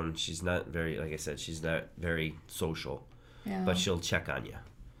running around. She's not very, like I said, she's not very social, Yeah. but she'll check on you.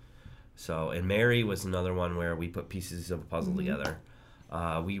 So, and Mary was another one where we put pieces of a puzzle together.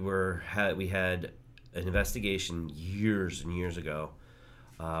 We had an investigation years and years ago.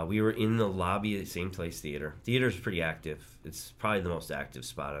 We were in the lobby at Same Place Theater. Theater's pretty active. It's probably the most active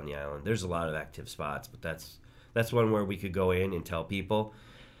spot on the island. There's a lot of active spots, but that's That's one where we could go in and tell people,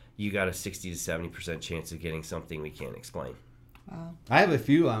 you got a 60 to 70% chance of getting something we can't explain. Wow. I have a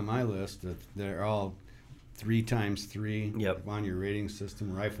few on my list that they're all 3x3 Yep. on your rating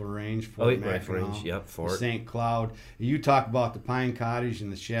system. Rifle range, Oh, Fort rifle Mackinac, range, yep, Fort. St. Cloud. You talk about the Pine Cottage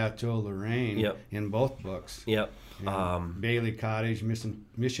and the Chateau Lorraine Yep. in both books. Yep. And Bailey Cottage,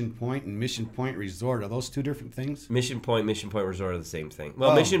 Mission Point, and Mission Point Resort. Are those two different things? Mission Point Resort are the same thing.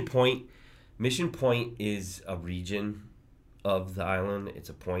 Well, Oh. Mission Point is a region of the island. It's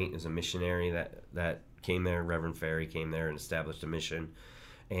a point, is a missionary that came there. Reverend Ferry came there and established a mission,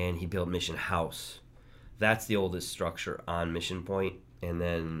 and he built Mission House. That's the oldest structure on Mission Point. And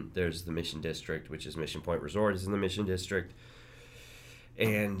then there's the Mission District, which is Mission Point Resort is in the Mission District.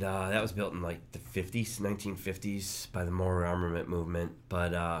 And that was built in like the 1950s by the More Armament movement.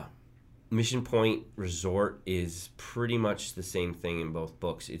 But Mission Point Resort is pretty much the same thing in both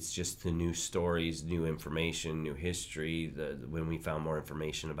books. It's just the new stories, new information, new history. When we found more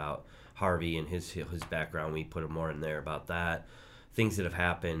information about Harvey and his background, we put more in there about that. Things that have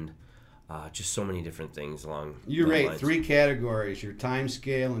happened. Just so many different things along You those rate lines. 3 categories: your time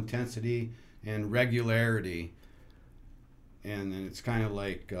scale, intensity, and regularity. And then it's kind of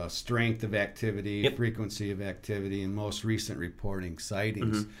like strength of activity, Yep. frequency of activity, and most recent reporting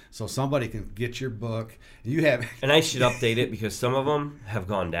sightings. Mm-hmm. So somebody can get your book. You have And I should update it because some of them have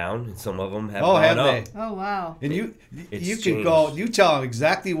gone down and some of them have Oh, gone have up. they? Oh, wow. And It's you can go. changed. You tell them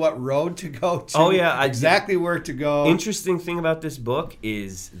exactly what road to go to. Oh, yeah, exactly where to go. Interesting thing about this book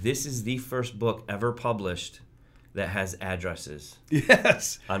is this is the first book ever published that has addresses.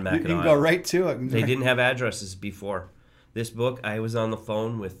 Yes, On you Mackinac can go Island. right to it. They didn't have addresses before. This book, I was on the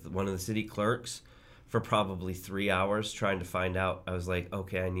phone with one of the city clerks for probably 3 hours trying to find out. I was like,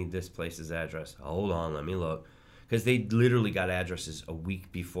 okay, I need this place's address. Hold on, let me look. Because they literally got addresses a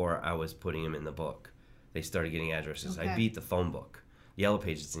week before I was putting them in the book. They started getting addresses. I Okay. beat the phone book. Yellow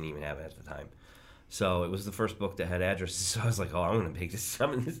Pages didn't even have it at the time. So it was the first book that had addresses. So I was like, oh, I'm going to make this.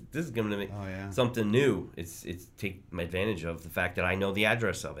 This is going to make Oh, yeah. something new. It's take advantage of the fact that I know the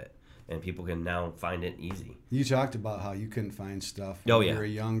address of it. And people can now find it easy. You talked about how you couldn't find stuff when Oh, you yeah. were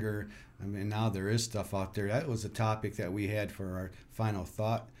younger. I mean, now there is stuff out there. That was a topic that we had for our final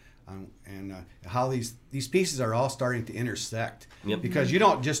thought, and how these pieces are all starting to intersect. Yep. Because you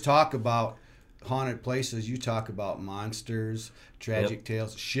don't just talk about haunted places. You talk about monsters, tragic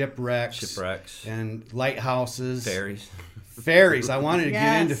tales, shipwrecks, and lighthouses, Fairies. Ferries. I wanted to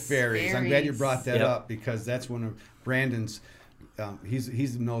get into Yes, ferries. I'm glad you ferries. brought that Yep. up because that's one of Brandon's. He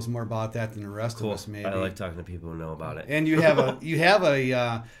knows more about that than the rest Cool. of us. Maybe I like talking to people who know about it. and you have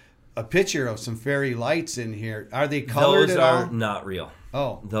a picture of some fairy lights in here. Are they colored Those at are all? not real.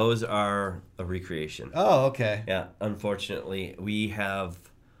 Oh. Those are a recreation. Oh, okay. Yeah, unfortunately, we have,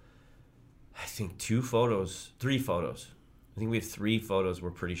 I think, 3 photos. I think we have 3 photos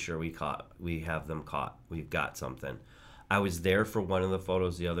we're pretty sure we have them caught. We've got something. I was there for one of the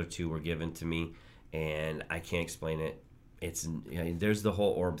photos. The other 2 were given to me, and I can't explain it. There's the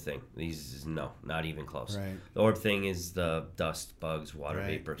whole orb thing. No, not even close. Right. The orb thing is the dust, bugs, water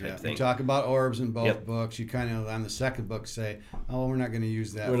Right. vapor type Yeah. thing. You talk about orbs in both Yep. books. You kind of on the second book say, "Oh, we're not going to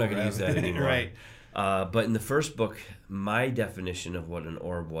use that. We're not going to use forever." that anymore. Right. But in the first book, my definition of what an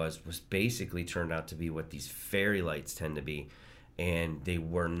orb was basically turned out to be what these fairy lights tend to be. And they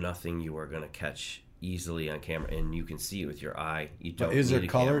were nothing you were going to catch easily on camera. And you can see it with your eye. You don't But is there need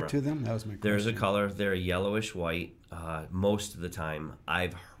a color camera. to them? That was my question. There's a color. They're a yellowish white most of the time.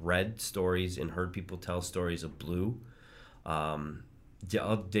 I've read stories and heard people tell stories of blue.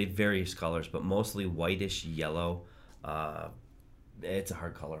 They various colors, but mostly whitish yellow. It's a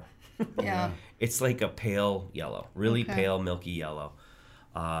hard color. Yeah. It's like a pale yellow, really Okay. pale, milky yellow.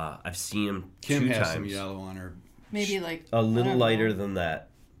 I've seen them Kim 2 has times. some yellow on her. Maybe like A I little don't lighter know. than that,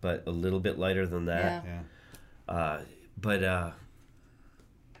 but a little bit lighter than that. Yeah. Yeah.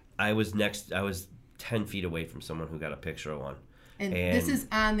 I was 10 feet away from someone who got a picture of one. And this is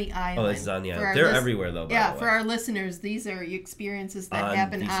on the island. Oh, this is on the For island. our They're everywhere, though, by Yeah, the for way. our listeners, these are experiences that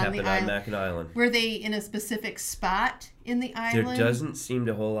happen These on happen the on island. Mackinac Island. Were they in a specific spot in the island? There doesn't seem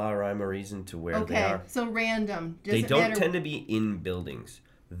to a whole lot of rhyme or reason to where they Okay, are. so random. Does They it don't matter? tend to be in buildings.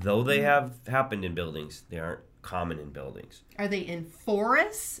 Though they have happened in buildings, they aren't common in buildings. Are they in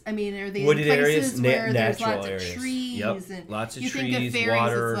forests? I mean, are they Wooded in places areas, where there's natural lots areas. of trees? Yep, And lots of you think trees, of fairies,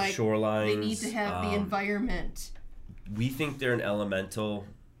 water, it's like shorelines. They need to have the environment. We think they're an elemental.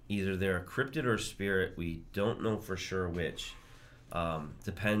 Either they're a cryptid or a spirit. We don't know for sure which.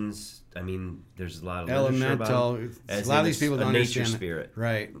 Depends. I mean, there's a lot of literature about Elemental. them. A As lot of in these people a don't nature understand. spirit.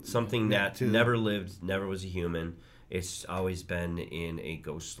 Right. Something Yeah, that too. never lived, never was a human. It's always been in a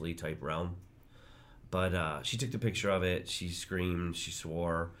ghostly type realm. But she took the picture of it. She screamed. She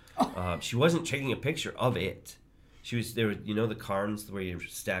swore. She wasn't taking a picture of it. She was there. You know the cairns where you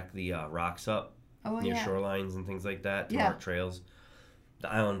stack the rocks up near shorelines and things like that to mark trails.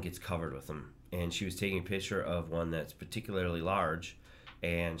 The island gets covered with them, and she was taking a picture of one that's particularly large.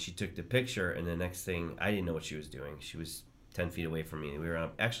 And she took the picture, and the next thing, I didn't know what she was doing. She was 10 feet away from me. We were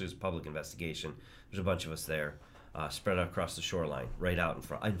on, actually, it was a public investigation. There's a bunch of us there, spread out across the shoreline, right out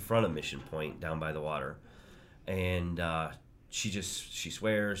in front of Mission Point, down by the water. And she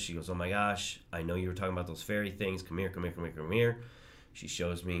swears. She goes, "Oh my gosh, I know you were talking about those fairy things. Come here, come here, come here, come here." She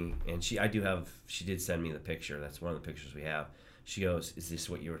shows me, and she did send me the picture. That's one of the pictures we have. She goes, "Is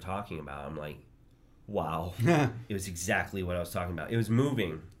this what you were talking about?" I'm like, wow. It was exactly what I was talking about. It was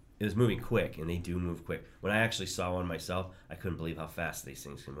moving quick, and they do move quick. When I actually saw one myself, I couldn't believe how fast these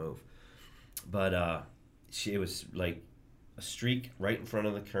things can move. But it was like a streak right in front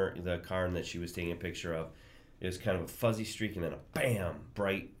of the cairn that she was taking a picture of. It was kind of a fuzzy streak, and then a bam,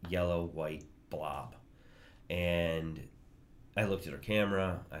 bright yellow white blob. And I looked at her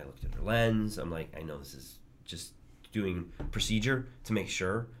camera, I looked at her lens. I'm like, I know this is just doing procedure to make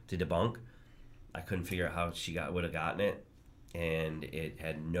sure, to debunk. I couldn't figure out how she would have gotten it, and it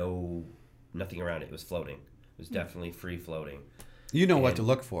had nothing around it. It was floating. It was definitely free floating. You know what to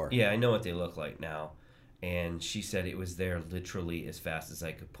look for. Yeah, I know what they look like now. And she said it was there literally as fast as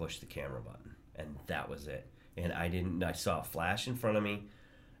I could push the camera button, and that was it. And I saw a flash in front of me,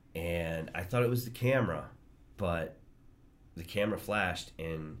 and I thought it was the camera, but the camera flashed,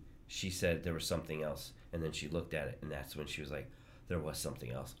 and she said there was something else. And then she looked at it, and that's when she was like, there was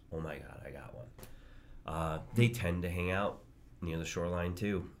something else. Oh my God, I got one. They tend to hang out near the shoreline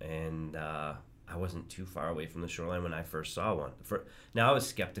too, and I wasn't too far away from the shoreline when I first saw one. Now I was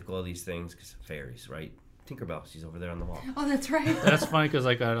skeptical of these things because fairies, right? Tinkerbell, she's over there on the wall. Oh, that's right. That's funny because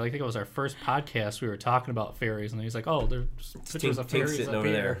I think it was our first podcast. We were talking about fairies, and he's like, "Oh, there's pictures of fairies sitting up over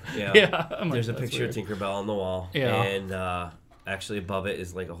here." there. Yeah. There's a picture of Tinkerbell on the wall. Yeah. And actually above it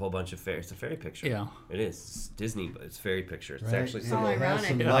is like a whole bunch of fairies. It's a fairy picture. Yeah. It is. It's Disney, but it's fairy picture. It's Right. actually And it has ironic.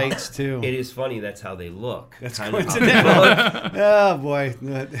 some Yeah. lights too. It is funny. That's how they look. That's kind of how they coincidental. look. Oh boy,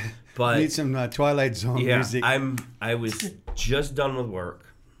 But need some Twilight Zone yeah, music. I was just done with work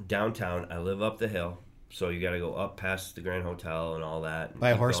downtown. I live up the hill, so you got to go up past the Grand Hotel and all that. And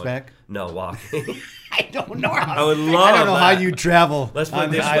By keep horseback? going. No, walking. I don't know. I would love. I don't know how that. you travel. Let's put on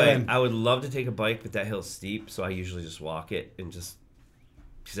it the this way. island. I would love to take a bike, but that hill's steep, so I usually just walk it and just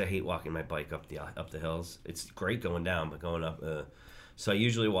because I hate walking my bike up the hills. It's great going down, but going up. So I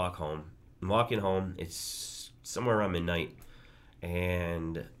usually walk home. I'm walking home. It's somewhere around midnight,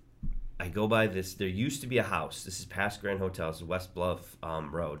 and I go by this. There used to be a house. This is past Grand Hotel. It's West Bluff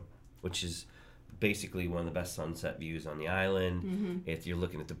Road, which is basically one of the best sunset views on the island. Mm-hmm. If you're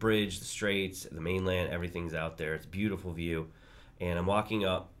looking at the bridge, the straits, the mainland, everything's out there. It's a beautiful view. And I'm walking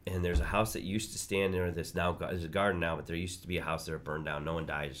up, and there's a house that used to stand there. There's a garden now, but there used to be a house there burned down. No one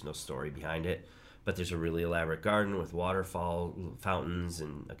died. There's no story behind it. But there's a really elaborate garden with waterfall fountains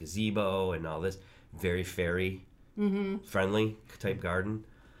and a gazebo and all this. Very fairy friendly type garden.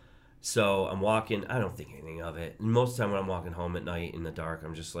 So I'm walking. I don't think anything of it. And most of the time when I'm walking home at night in the dark,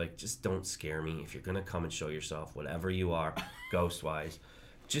 I'm just like, just don't scare me. If you're going to come and show yourself, whatever you are, ghost-wise,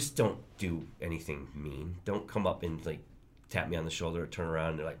 just don't do anything mean. Don't come up and like tap me on the shoulder, turn around,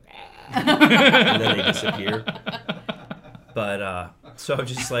 and they're like, and then they disappear. But so I'm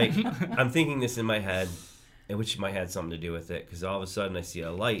just like, I'm thinking this in my head, which might have something to do with it, because all of a sudden I see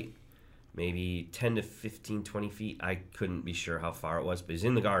a light, maybe 10 to 15, 20 feet. I couldn't be sure how far it was, but it's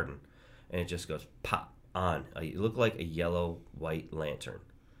in the garden, and it just goes pop on. It looked like a yellow-white lantern,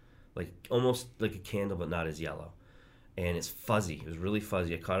 like almost like a candle, but not as yellow. And it's fuzzy. It was really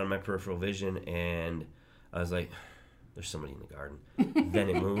fuzzy. I caught it on my peripheral vision, and I was like, there's somebody in the garden. Then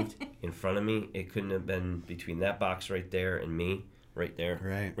it moved in front of me. It couldn't have been between that box right there and me right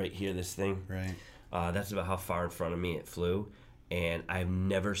there. Right here, this thing. Right. That's about how far in front of me it flew. And I've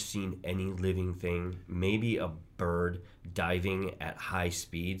never seen any living thing, maybe a bird diving at high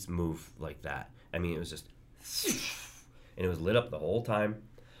speeds, move like that. I mean, it was just, and it was lit up the whole time.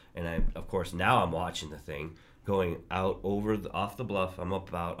 And of course, now I'm watching the thing going out off the bluff. I'm up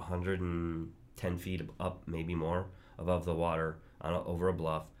about 110 feet up, maybe more, above the water over a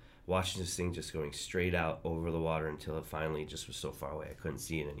bluff, watching this thing just going straight out over the water until it finally just was so far away I couldn't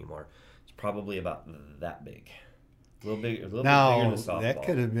see it anymore. It's probably about that big. A little bit bigger than a softball. That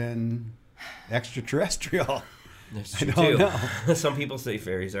could have been extraterrestrial. That's I true don't too. know. Some people say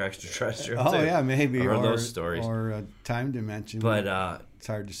fairies are extraterrestrial. Oh too. yeah, maybe. I've heard or those stories. Or a time dimension. But it's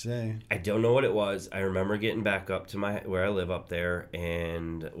hard to say. I don't know what it was. I remember getting back up to where I live up there,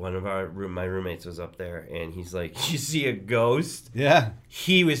 and one of my roommates was up there, and he's like, "You see a ghost?" Yeah.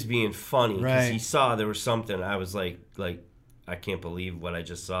 He was being funny because Right. he saw there was something. I was like, I can't believe what I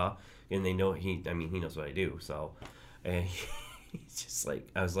just saw, and they know he knows what I do. So, and he's just like,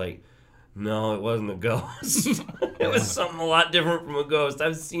 I was like, no, it wasn't a ghost. It was something a lot different from a ghost.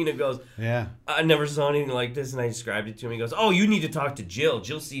 I've seen a ghost. Yeah. I never saw anything like this, and I described it to him. He goes, "Oh, you need to talk to Jill.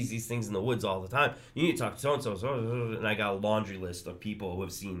 Jill sees these things in the woods all the time. You need to talk to so and so." And I got a laundry list of people who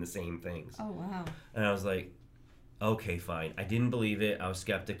have seen the same things. Oh, wow. And I was like, okay, fine. I didn't believe it. I was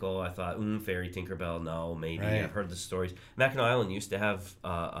skeptical. I thought, fairy Tinkerbell, no, maybe. Right. I've heard the stories. Mackinac Island used to have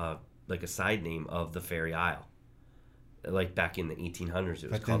like a side name of the Fairy Isle. Like back in the 1800s,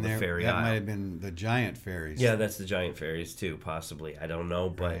 it was called the Fairy that Isle. might have been the giant fairies. Yeah, that's the giant fairies too, possibly. I don't know,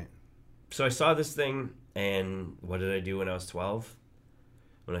 but Right. so I saw this thing, and what did I do when I was 12?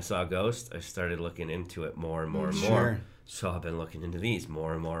 When I saw a ghost, I started looking into it more and more and more. Sure. So I've been looking into these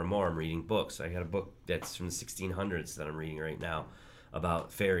more and more and more. I'm reading books. I got a book that's from the 1600s that I'm reading right now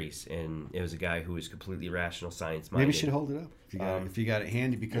about fairies, and it was a guy who was completely rational, science-minded. Maybe you should hold it up if you got it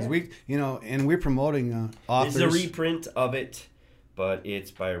handy, because yeah. and we're promoting authors. There's a reprint of it, but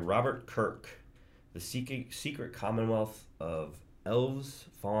it's by Robert Kirk, The Secret Commonwealth of Elves,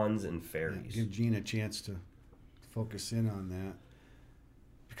 Fauns, and Fairies. Give Gene a chance to focus in on that,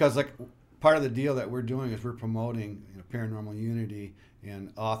 because like part of the deal that we're doing is we're promoting paranormal unity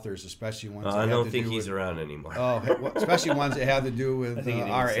and authors, especially ones. That I have don't to think do he's with, around anymore. Especially ones that have to do I with think it even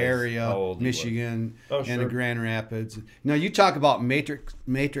our says area, how old he was. Michigan, Oh, and sure. the Grand Rapids. You talk about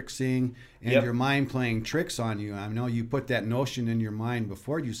matrixing and Yep. your mind playing tricks on you. I know you put that notion in your mind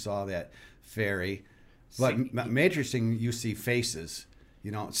before you saw that fairy, but matrixing, you see faces.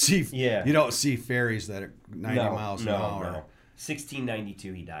 You don't see. Yeah. You don't see fairies that are 90 miles an hour. No.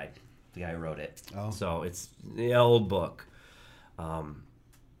 1692 he died. The guy who wrote it. Oh. So it's the old book.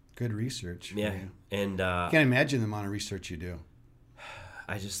 Good research. Yeah. And Can't imagine the amount of research you do.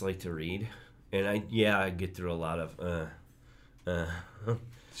 I just like to read. And I get through a lot of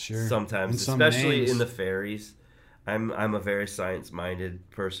Sure. sometimes, And some especially names. in the fairies. I'm a very science-minded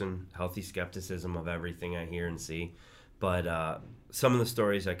person, healthy skepticism of everything I hear and see. But some of the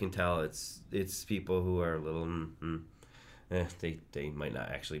stories I can tell it's people who are a little they might not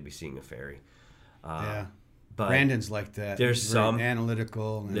actually be seeing a fairy. Yeah. But Brandon's like that. there's He's very some-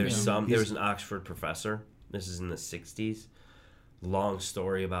 analytical. And There's he's- there was an Oxford professor. This is in the 60s. Long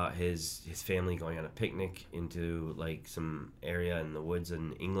story about his family going on a picnic into like some area in the woods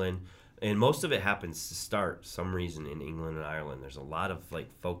in England. And most of it happens to start some reason in England and Ireland. There's a lot of like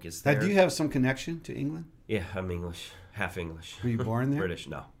focus there. Do you have some connection to England? Yeah, I'm English, half English. Were you born there? British?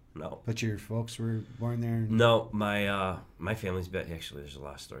 No. But your folks were born there? No, my family's actually there's a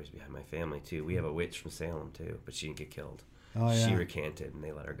lot of stories behind my family too. We have a witch from Salem too, but she didn't get killed. Oh, yeah. She recanted and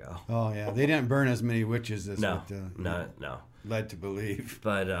they let her go. Oh, yeah. They didn't burn as many witches as No, what, no. led to believe.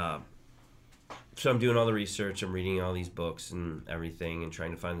 But so I'm doing all the research. I'm reading all these books and everything, and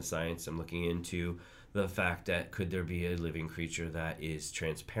trying to find the science. I'm looking into the fact that could there be a living creature that is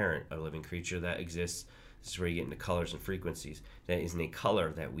transparent, a living creature that exists. This is where you get into colors and frequencies. That is in a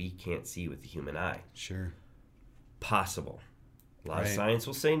color that we can't see with the human eye. Sure. Possible. A lot of Right. science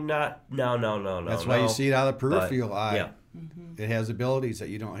will say not. No. That's why you see it out of the peripheral eye. Yeah. It has abilities that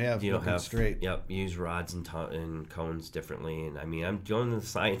you don't have You don't looking have straight. Yep, use rods and cones differently, and I mean I'm going into the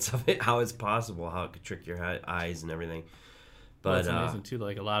science of it, how it's possible, how it could trick your eyes and everything. Well, But it's amazing too.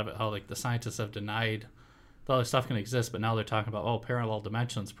 Like a lot of it, how like the scientists have denied the other stuff can exist, but now they're talking about parallel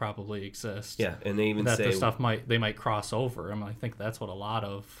dimensions probably exist. yeah, and they even that say the stuff might cross over. I mean, I think that's what a lot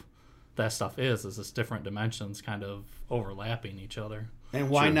of that stuff is this different dimensions kind of overlapping each other. And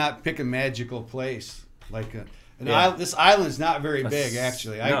why True. not pick a magical place? Like Yeah. this island's not very big,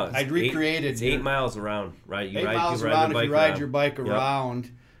 actually. No, I recreated It's 8 miles around, right? You 8 ride, miles you ride around the if you bike ride your bike Yep.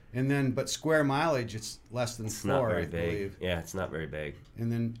 around. And then, but square mileage, it's less than It's not 4, very I big. believe. Yeah, it's not very big.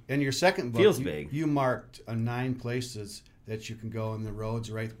 And then in your second book, Feels big. You marked 9 places that you can go in the roads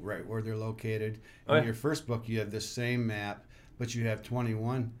right where they're located. Oh, In yeah. your first book, you have this same map, but you have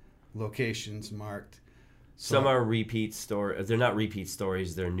 21 locations marked. So, Some are repeat stories. They're not repeat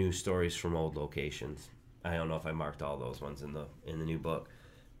stories. They're new stories from old locations. I don't know if I marked all those ones in the new book,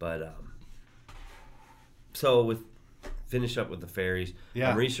 but so with finish up with the fairies. Yeah.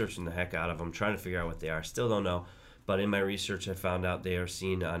 I'm researching the heck out of them, trying to figure out what they are. Still don't know, but in my research, I found out they are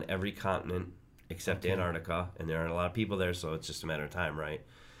seen on every continent except Antarctica, and there are a lot of people there, so it's just a matter of time, right?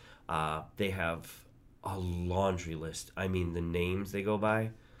 They have a laundry list. I mean, the names they go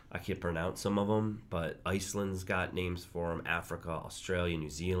by, I can't pronounce some of them, but Iceland's got names for them. Africa, Australia, New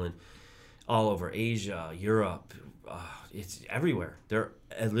Zealand, all over Asia, Europe. It's everywhere. They're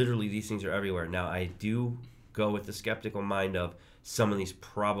literally, these things are everywhere. Now, I do go with the skeptical mind of some of these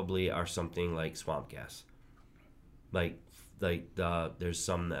probably are something like swamp gas. There's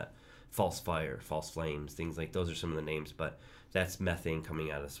some that false fire, false flames, things like those are some of the names, but that's methane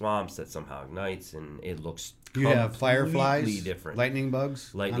coming out of swamps that somehow ignites, and it looks You have fireflies, completely different. lightning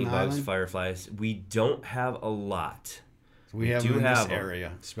bugs, on the island? Fireflies. We don't have a lot. We have do them in have this 'em.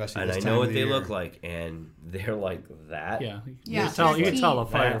 area, especially And this I time know of what the they year. look like, and they're like that. Yeah. Yeah, You can tell a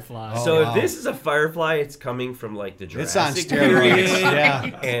that- firefly. Oh, So wow. if this is a firefly, it's coming from like the It's on Jurassic steroids, period,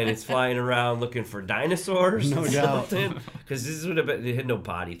 yeah. and it's flying around looking for dinosaurs. No doubt. Because this would have been, it had no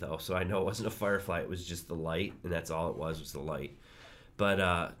body though, so I know it wasn't a firefly. It was just the light, and that's all it was the light.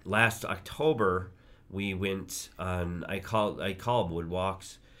 But last October we went on. I call them wood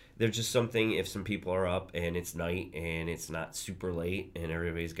walks. They're just something if some people are up and it's night and it's not super late and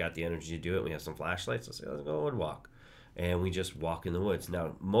everybody's got the energy to do it. We have some flashlights. Let's say, let's go wood walk. And we just walk in the woods.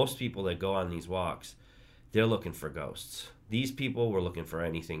 Now, most people that go on these walks, they're looking for ghosts. These people were looking for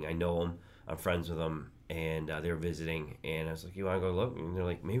anything. I know them. I'm friends with them. And they're visiting. And I was like, you want to go look? And they're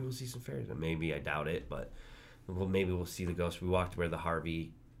like, maybe we'll see some fairies. And maybe, I doubt it, but maybe we'll see the ghosts. We walked where the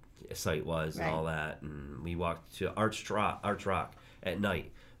Harvey site was and all that. And we walked to Arch Rock at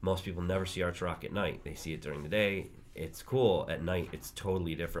night. Most people never see Arch Rock at night. They see it during the day. It's cool. At night, it's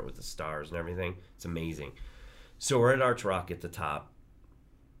totally different with the stars and everything. It's amazing. So we're at Arch Rock at the top.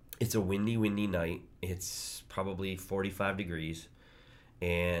 It's a windy night. It's probably 45 degrees.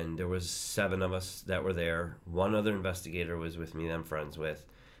 And there was 7 of us that were there. One other investigator was with me that I'm friends with.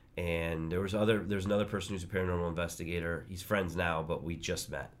 And there's another person who's a paranormal investigator. He's friends now, but we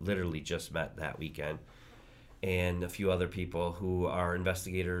literally just met that weekend. And a few other people who are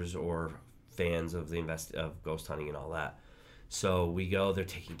investigators or fans of of ghost hunting and all that. So we go. They're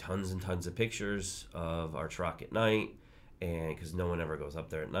taking tons and tons of pictures of Arch Rock at night, and because no one ever goes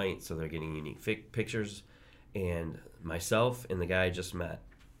up there at night, so they're getting unique pictures. And myself and the guy I just met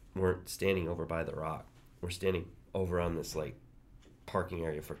weren't standing over by the rock. We're standing over on this like parking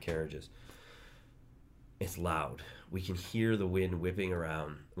area for carriages. It's loud. We can hear the wind whipping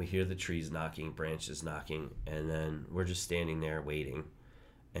around. We hear the trees knocking, branches knocking, and then we're just standing there waiting.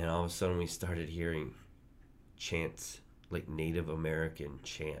 And all of a sudden we started hearing chants, like Native American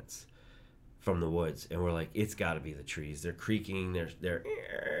chants from the woods. And we're like, it's got to be the trees. They're creaking. They're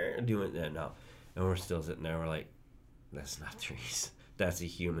doing that now. And we're still sitting there. We're like, that's not trees. That's a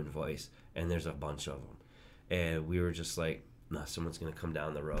human voice. And there's a bunch of them. And we were just like, no, someone's going to come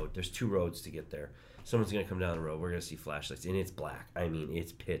down the road. There's 2 roads to get there. Someone's going to come down the road. We're going to see flashlights. And it's black. I mean,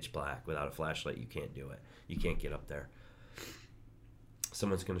 it's pitch black. Without a flashlight, you can't do it. You can't get up there.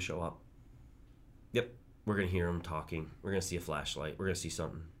 Someone's going to show up. Yep. We're going to hear them talking. We're going to see a flashlight. We're going to see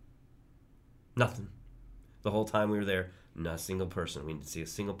something. Nothing. The whole time we were there, not a single person. We didn't see a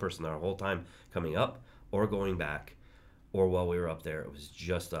single person the whole time coming up or going back. Or while we were up there, it was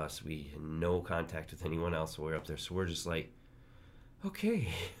just us. We had no contact with anyone else while we were up there. So we're just like, okay.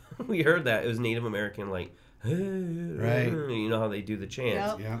 We heard that. It was Native American, like, hey, right. You know how they do the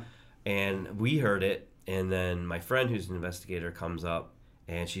chants. Yep. Yeah. And we heard it. And then my friend who's an investigator comes up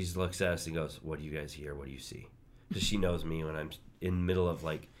and she looks at us and goes, what do you guys hear? What do you see? Because she knows me when I'm in the middle of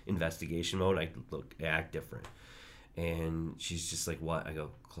like investigation mode. I act different. And she's just like, what? I go,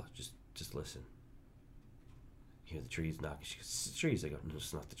 just listen. You hear the trees knocking. She goes, it's the trees. I go, no,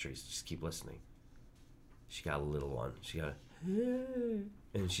 it's not the trees. Just keep listening. She got a little one. She got a,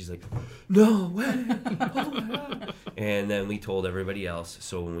 and she's like, no way. Oh my God. And then we told everybody else.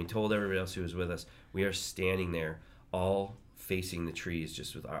 So when we told everybody else who was with us, we are standing there all facing the trees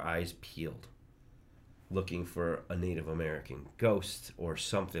just with our eyes peeled, looking for a Native American ghost or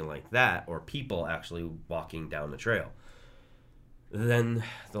something like that, or people actually walking down the trail. Then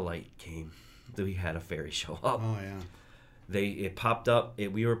the light came. We had a fairy show up. Oh yeah. It popped up.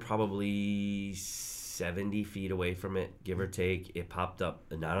 We were probably 70 feet away from it, give or take. It popped up,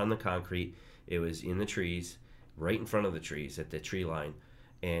 not on the concrete. It was in the trees, right in front of the trees at the tree line.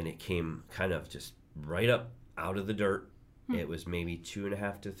 And it came kind of just right up out of the dirt. It was maybe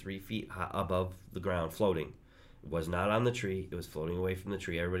 2.5 to 3 feet above the ground, floating. It was not on the tree. It was floating away from the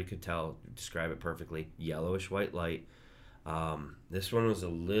tree. Everybody could describe it perfectly. Yellowish white light. This one was a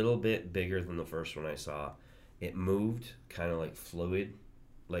little bit bigger than the first one I saw. It moved, kind of like fluid,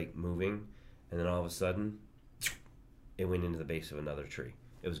 like moving. And then all of a sudden, it went into the base of another tree.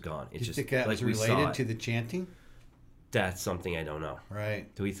 It was gone. Do you think that was related to the chanting? That's something I don't know. Right.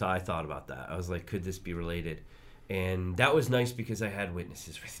 I thought about that. I was like, could this be related? And that was nice because I had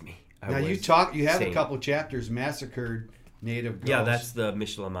witnesses with me. Now you have a couple chapters, Massacred Native Ghosts. Yeah, that's the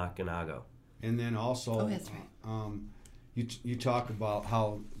Mishlamacanago. And then also, that's right. you talk about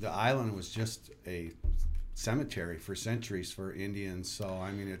how the island was just a cemetery for centuries for Indians. So,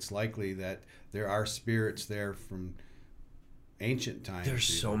 I mean, it's likely that there are spirits there from ancient times. There's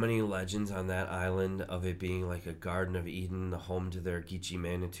so many legends on that island of it being like a Garden of Eden, the home to their Geechee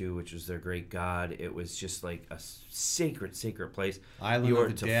Manitou, which was their great god. It was just like a sacred place. Island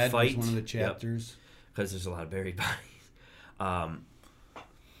of the Dead was one of the chapters. Because there's a lot of buried bodies.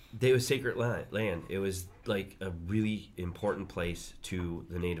 They was sacred land. It was like a really important place to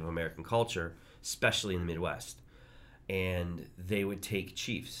the Native American culture, especially in the Midwest. And they would take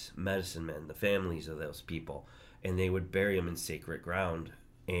chiefs, medicine men, the families of those people, and they would bury them in sacred ground.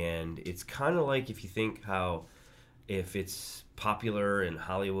 And it's kind of like if you think how if it's popular in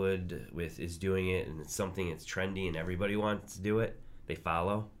Hollywood is doing it and it's something that's trendy and everybody wants to do it, they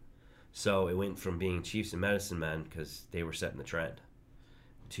follow. So it went from being chiefs and medicine men because they were setting the trend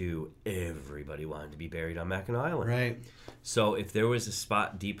to everybody wanted to be buried on Mackinac Island. Right. So if there was a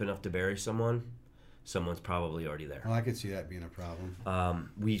spot deep enough to bury someone's probably already there. Well, I could see that being a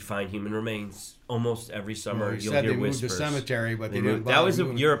problem. We find human remains almost every summer. Well, You'll said hear they moved whispers. the cemetery, but they moved. didn't. That was a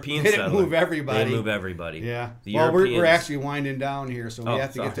move. European They didn't settler. move everybody. They didn't move everybody. Yeah. The Well, we're Europeans- actually winding down here, so we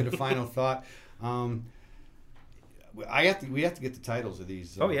have to get to sorry. the final thought. We have to get the titles of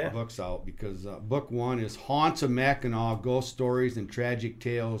these books out because book one is Haunts of Mackinac, Ghost Stories and Tragic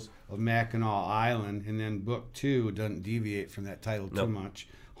Tales of Mackinac Island, and then book two doesn't deviate from that title too much.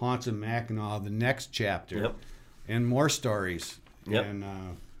 Haunts of Mackinac, the next chapter, and more stories and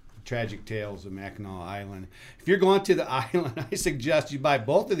Tragic Tales of Mackinac Island. If you're going to the island, I suggest you buy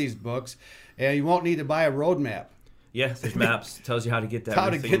both of these books, and you won't need to buy a road map. Yeah, there's maps. Tells you how to get to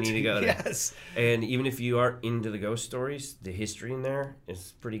everything you need to go to. Yes. And even if you aren't into the ghost stories, the history in there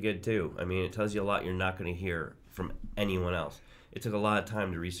is pretty good too. I mean, it tells you a lot you're not going to hear from anyone else. It took a lot of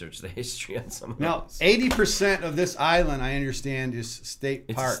time to research the history on some of those. Now, 80% of this island, I understand, is state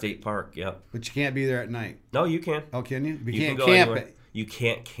park. It's a state park, yep. But you can't be there at night. No, you can. Oh, can you? You You can't can go camp anywhere. it. You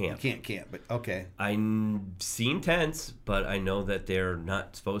can't camp. You can't camp, but okay. I've seen tents, but I know that they're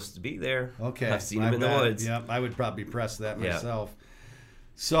not supposed to be there. Okay. I've seen them in the woods. Yep, I would probably press that Yeah. myself.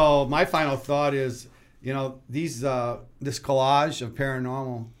 So my final thought is, these this collage of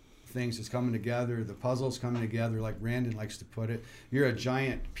paranormal things is coming together. The puzzle's coming together, like Brandon likes to put it. You're a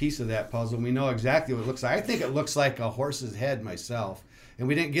giant piece of that puzzle. We know exactly what it looks like. I think it looks like a horse's head myself, and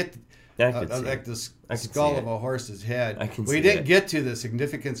we didn't get like the skull of a horse's head. We didn't get to the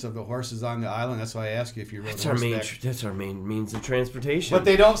significance of the horses on the island. That's why I asked you if you rode horseback. That's our main means of transportation. But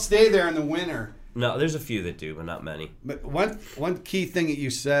they don't stay there in the winter. No, there's a few that do, but not many. But one key thing that you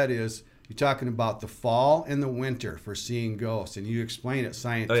said is you're talking about the fall and the winter for seeing ghosts, and you explain it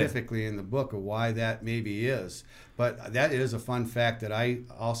scientifically in the book of why that maybe is. But that is a fun fact that I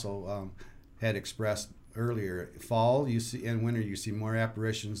also had expressed earlier. Fall, you see, and winter, you see more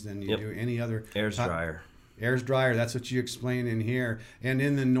apparitions than you do any other. Air's drier. Air's drier. That's what you explain in here, and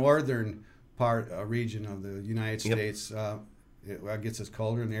in the northern region of the United States, it gets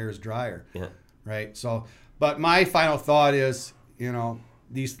colder and the air is drier. Yeah. Right. So, but my final thought is,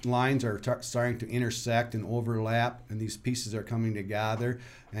 these lines are starting to intersect and overlap, and these pieces are coming together,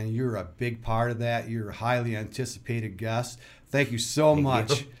 and you're a big part of that. You're a highly anticipated guest. Thank you so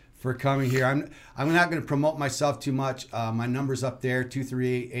much for coming here. I'm not going to promote myself too much. My number's up there,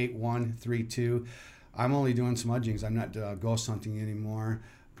 238-8132. I'm only doing smudgings. I'm not ghost hunting anymore.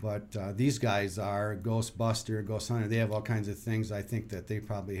 But these guys are Ghostbuster, Ghost Hunter. They have all kinds of things. I think that they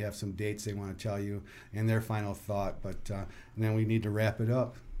probably have some dates they want to tell you and their final thought. But and then we need to wrap it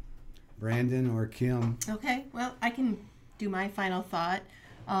up. Brandon or Kim? Okay, well, I can do my final thought.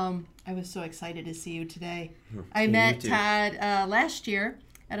 I was so excited to see you today. I met Todd last year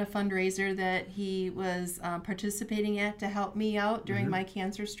at a fundraiser that he was participating at to help me out during my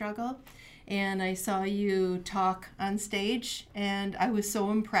cancer struggle. And I saw you talk on stage, and I was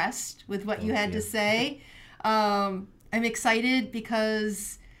so impressed with what you had to say. I'm excited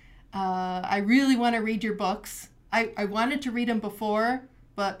because I really want to read your books. I wanted to read them before,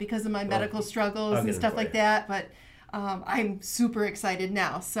 but because of my medical struggles and stuff like that, but I'm super excited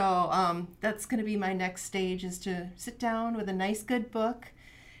now. So that's going to be my next stage, is to sit down with a nice, good book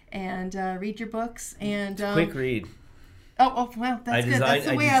and read your books. And quick read. Oh, well, that's good. That's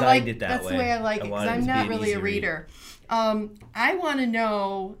the way I like it. That's the way I like it, because I'm not really a reader. I want to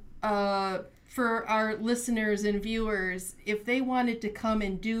know, for our listeners and viewers, if they wanted to come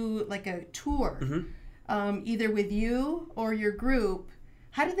and do like a tour, either with you or your group,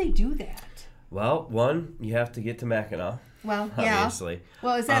 how do they do that? Well, one, you have to get to Mackinac. Well, yeah. Obviously.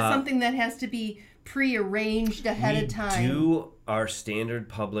 Well, is that something that has to be pre-arranged ahead of time? We do our standard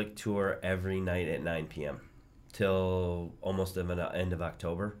public tour every night at 9 p.m. till almost the end of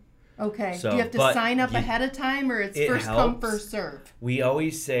October. Okay. So, do you have to sign up ahead of time, or it's it first come, first serve? We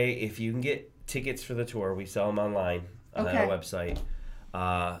always say if you can get tickets for the tour, we sell them online on our website.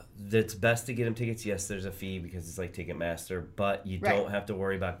 It's best to get them tickets. Yes, there's a fee because it's like Ticketmaster, but you don't have to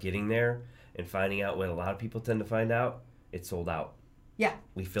worry about getting there and finding out what a lot of people tend to find out. It's sold out. Yeah.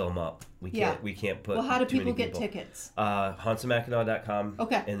 We fill them up. We can't put. Well, how do too people many get tickets? HauntsofMackinac.com.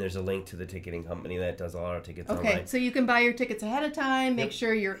 Okay. And there's a link to the ticketing company that does all our tickets Okay, online. so you can buy your tickets ahead of time, make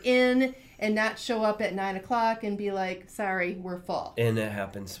sure you're in, and not show up at 9 o'clock and be like, sorry, we're full. And that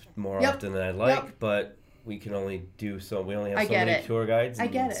happens more often than I'd like, but we can only do so. We only have so many tour guides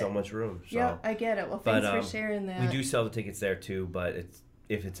and so much room. So. Yeah, I get it. Well, thanks for sharing that. We do sell the tickets there too, but it's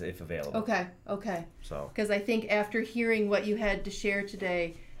if available. Okay. So. Because I think after hearing what you had to share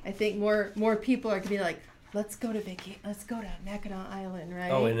today, I think more people are gonna be like, let's go to Mackinac Island,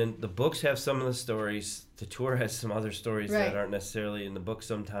 right? Oh, and then the books have some of the stories. The tour has some other stories that aren't necessarily in the book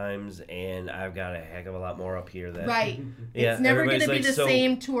sometimes, and I've got a heck of a lot more up here. That It's never going to be the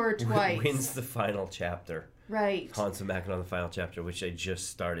same tour twice. When's the final chapter? Right. Haunts of Mackinac, the final chapter, which I just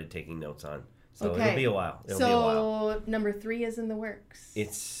started taking notes on. So it'll be a while. So number 3 is in the works.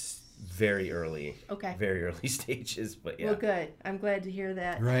 It's very early. Okay. Very early stages, but yeah. Well, good. I'm glad to hear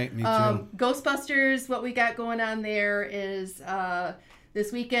that. Right, me too. Ghostbusters, what we got going on there is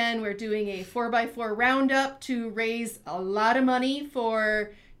this weekend we're doing a 4x4 roundup to raise a lot of money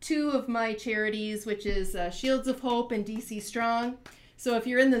for 2 of my charities, which is Shields of Hope and DC Strong. So if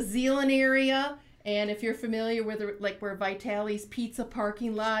you're in the Zeeland area, and if you're familiar with where Vitale's Pizza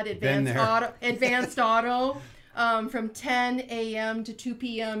parking lot, Advanced Auto, from 10 a.m. to 2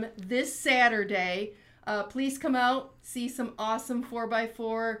 p.m. this Saturday, please come out, see some awesome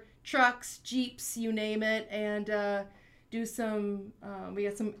 4x4 trucks, Jeeps, you name it, and do some. We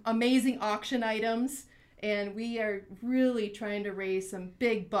got some amazing auction items, and we are really trying to raise some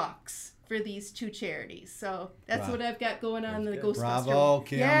big bucks for these 2 charities. So that's what I've got going on in the Ghostbusters. Bravo,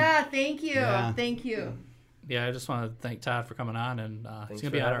 Kim. Yeah, thank you. Yeah. Thank you. Yeah, I just want to thank Todd for coming on, and it's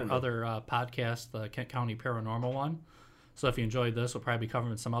going to be on our other podcast, the Kent County Paranormal one. So if you enjoyed this, we'll probably be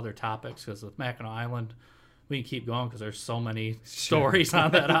covering some other topics, because with Mackinac Island, we can keep going because there's so many stories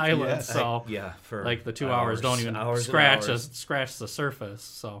on that island. So for like the 2 hours don't even scratch the surface.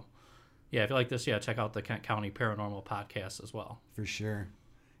 So yeah, if you like this, check out the Kent County Paranormal podcast as well. For sure.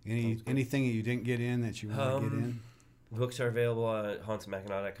 Anything that you didn't get in that you want to get in? Books are available at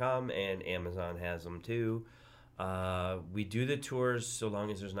hauntsofmackinac.com, and Amazon has them too. We do the tours so long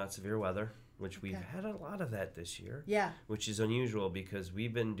as there's not severe weather, which we've had a lot of that this year. Yeah. Which is unusual because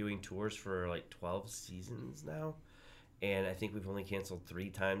we've been doing tours for like 12 seasons now, and I think we've only canceled 3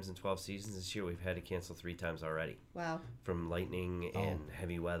 times in 12 seasons. This year we've had to cancel 3 times already. Wow. From lightning and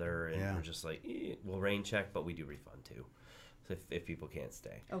heavy weather, and we're just like, we'll rain check, but we do refund too, if people can't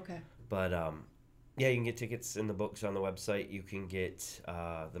stay. Okay. But you can get tickets in the books on the website. You can get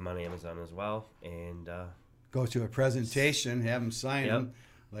them on Amazon as well, and go to a presentation, have them sign them.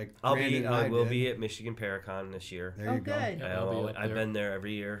 Like I will be at Michigan Paracon this year. There you go. Good. I've been there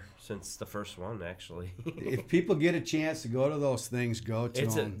every year since the first one, actually. If people get a chance to go to those things, go to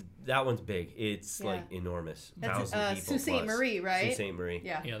them. That one's big. It's like enormous. That's 1,000 people Sault Ste. Marie, right? Sault Ste. Marie.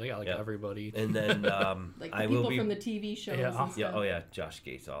 Yeah. Yeah, they got everybody. And then like the people from the TV shows. And stuff. Oh yeah, Josh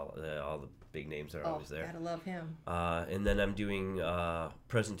Gates. All the big names are always there. Gotta love him. And then I'm doing a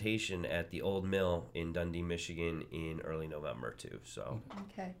presentation at the Old Mill in Dundee, Michigan in early November too. So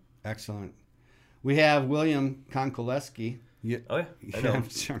okay. Excellent. We have William Konkoleski. I know. I'm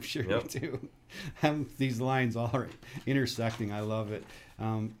sure you do. These lines all are intersecting. I love it.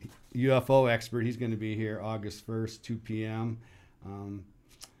 UFO expert. He's going to be here August 1st, 2 p.m.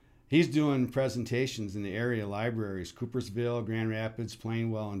 He's doing presentations in the area libraries, Coopersville, Grand Rapids,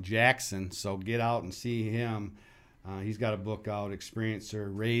 Plainwell, and Jackson. So get out and see him. He's got a book out, Experiencer,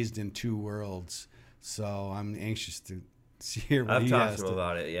 Raised in Two Worlds. So I'm anxious to hear what I've he talked has to him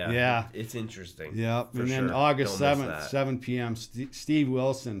about it. Yeah. It's interesting. Yep. And then August 7th, 7 p.m., Steve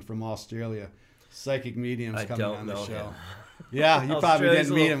Wilson from Australia, Psychic Medium's coming on the show. Him. Yeah, you probably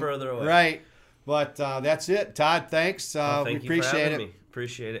didn't meet him. Further away. Right. But that's it. Todd, thanks. Thank we you appreciate for having it. me.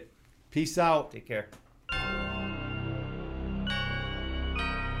 Appreciate it. Peace out. Take care.